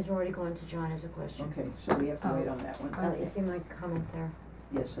 This one has already gone to John as a question. okay, so we have to wait Oh. on that one. You see my comment there?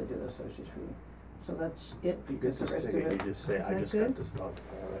 Yes, I do, that's what I was just reading. So that's it, You because get the this rest of ticket, it, you just say, Is I that just good? got this dog.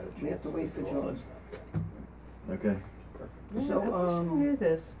 I haven't had a We have chance to wait for do all John. this stuff. Okay. Yeah, So, I wish I um, knew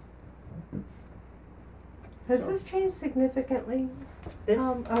this. Has So- this changed significantly? This?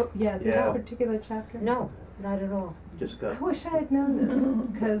 Oh, yeah, this Yeah. particular chapter? No, not at all. Just I got wish I had known this,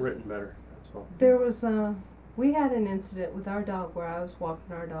 because written better, that's all. there was, we had an incident with our dog where I was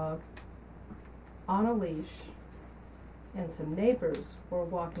walking our dog on a leash, and some neighbors were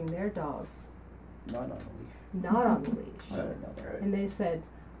walking their dogs not on the leash. not on the leash. I don't know that. And they said,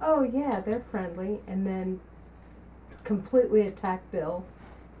 oh yeah, they're friendly, and then completely attacked Bill,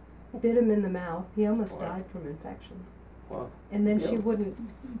 bit him in the mouth, he almost Wow. died from infection. Wow. And then she Bill? wouldn't,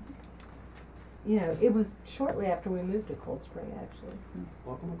 you know, it was shortly after we moved to Cold Spring, actually,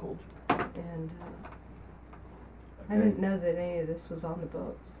 Welcome to Cold. and, I Okay. didn't know that any of this was on the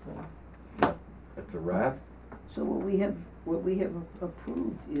books, so. That's a wrap? So what we have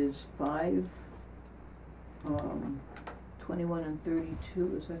approved is 5, 21 and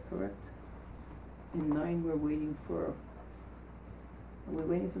 32, is that correct? In 9, we're waiting for, are we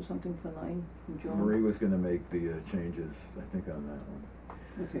waiting for something for 9 from John? Marie was gonna make the changes, I think, on that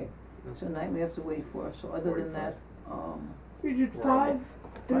one. Okay, so 9 we have to wait for, so other than that, We did Right. 5,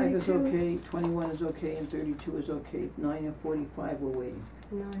 5 is 32. okay, 21 is okay, and 32 is okay, 9 and 45 we're waiting,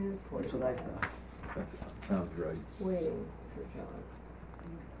 9 and 40. that's what I've got. That sounds right. Waiting for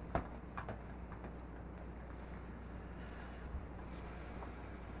John.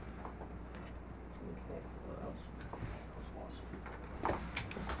 Okay.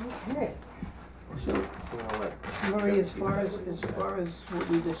 Okay. So, Well, Murray, as far as what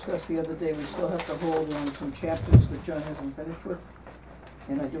we discussed the other day, we still have to hold on some chapters that John hasn't finished with.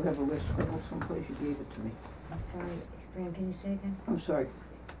 And I do have a list scribbled someplace, you gave it to me. I'm sorry, Fran, can you say again? I'm sorry.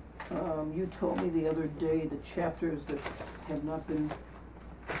 You told me the other day the chapters that have not been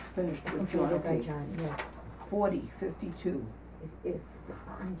finished with Okay, John, look okay? at John, yes. 40, 52. If,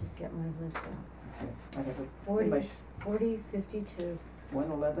 let me just get my list out. Okay, I have it. 40, 40, 52,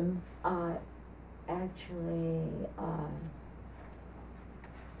 111, actually,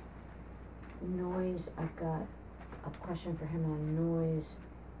 noise, I've got a question for him on noise.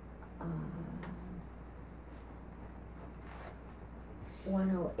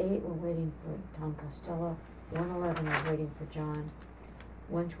 108, we're waiting for Tom Costello. 111, we're waiting for John.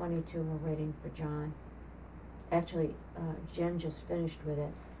 122, we're waiting for John. Actually, Jen just finished with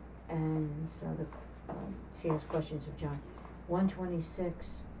it, and so she has questions of John. 126,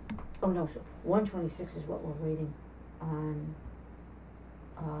 oh no, so 126 is what we're waiting on,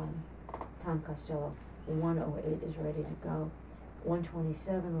 Tom Costello. 108 is ready to go.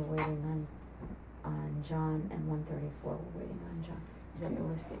 127, we're waiting on John, and 134, we're waiting on John. Is that the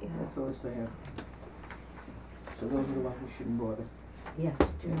list that you have? that's the list I have. So those are the ones we shouldn't bother. Yes,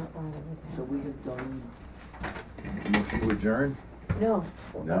 do not bother with that. So we have done, Motion to adjourn? No,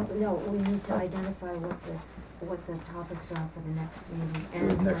 No? we need to identify what the topics are for the next meeting,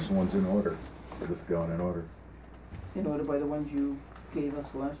 The and next one's in order. We're just going in order. in order by the ones you gave us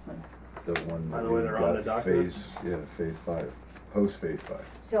last time. The one By that the way, we they're on got the document? phase 5, post phase 5.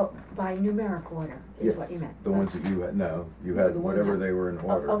 So, by numeric order is Yeah, what you meant? The ones that you had, no, you No, had the ones whatever that- they were in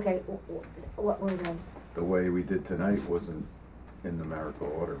order. Okay, what were they? The way we did tonight wasn't in numerical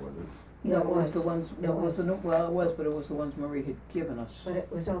order, was it? No, No, it it was was. the ones, no, it was the, well, it was, but it was the ones Marie had given us. But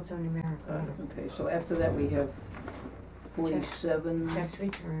it was also numeric order. Okay, so after that we have 47, Checks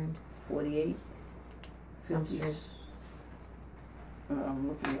returned, 48, 50. Dumpsters. I'm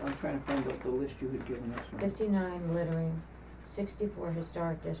looking, I'm trying to find out the list you had given us. 59 littering, 64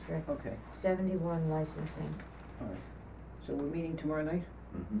 historic district, Okay, 71 licensing. all right. So we're meeting tomorrow night,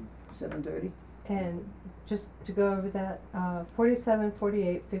 Mm-hmm. 7:30? And just to go over that, 47,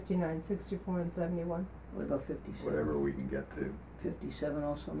 48, 59, 64, and 71. What about 57? Whatever we can get to. 57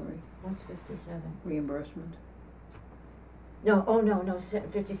 also, Marie? What's 57? Reimbursement? No, oh, no,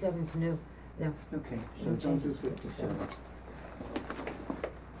 57's new. No, Okay, so No don't do changes, 57.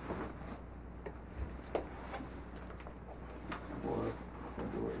 For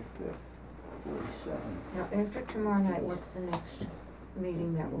February 5th, 47, now after tomorrow night, what's the next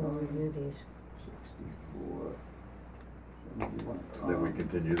meeting that will review these? 64, 71. Then we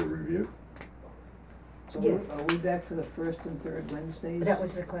continue the review? So Yeah. are we back to the first and third Wednesdays? That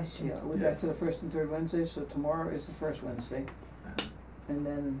was the question. Yeah, are we Yeah. back to the first and third Wednesdays, so tomorrow is the first Wednesday, and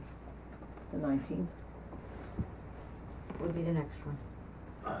then the 19th? Would be the next one.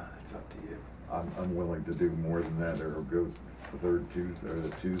 It's up to you. I'm willing to do more than that, or go the third Tuesday, or the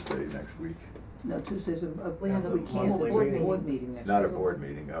Tuesday next week. No, Tuesdays We have a we can't, monthly it's a meeting. board meeting next week. Not a board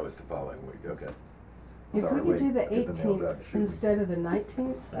meeting, that was the following week, okay. If Sorry, we could do wait, the get the nails out, 18th shoot. instead of the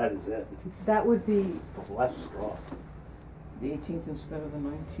 19th, That is it. that would be, The last straw. The 18th instead of the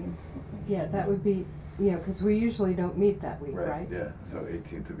 19th? yeah, that would be, you know, 'cause we usually don't meet that week, right? Yeah, so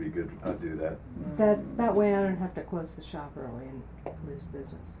 18th would be good, I'll do that. That way I don't have to close the shop early and lose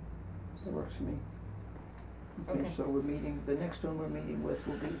business. That works for me. Okay, Okay. so we're meeting, the next one we're meeting with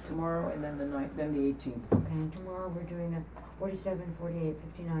will be tomorrow, and then then the 18th, Okay, and tomorrow we're doing a 47, 48,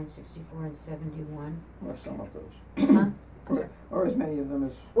 59, 64, and 71. or some of those. Huh? Or as many of them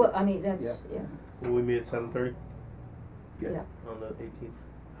as. Well, I mean, that's, Yeah. yeah, Will we meet at 7:30 yeah. on the 18th?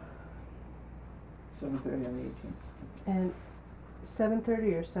 7:30 on the 18th. And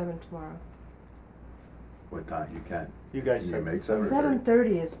 7:30 or 7 tomorrow? What time, you can? You guys Can you said make 7 or 30?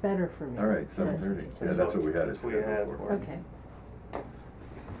 7:30 is better for me. All right, 7:30, yeah, that's what we had it That's what we had scheduled for for. Okay.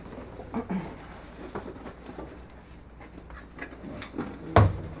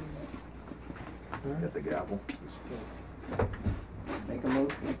 Get the gavel. Make a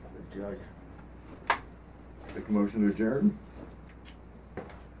motion. The judge. Make a motion to adjourn?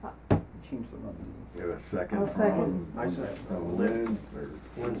 Change the run. We have a second I'll second. from, I second. from Lynn, or,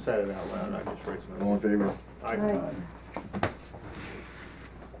 Wouldn't said it out loud, I just raised my all in favor? I Aye. need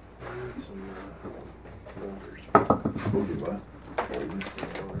some, folders. We'll do what?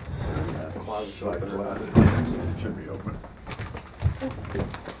 Closet Side opener. closet. Should be open.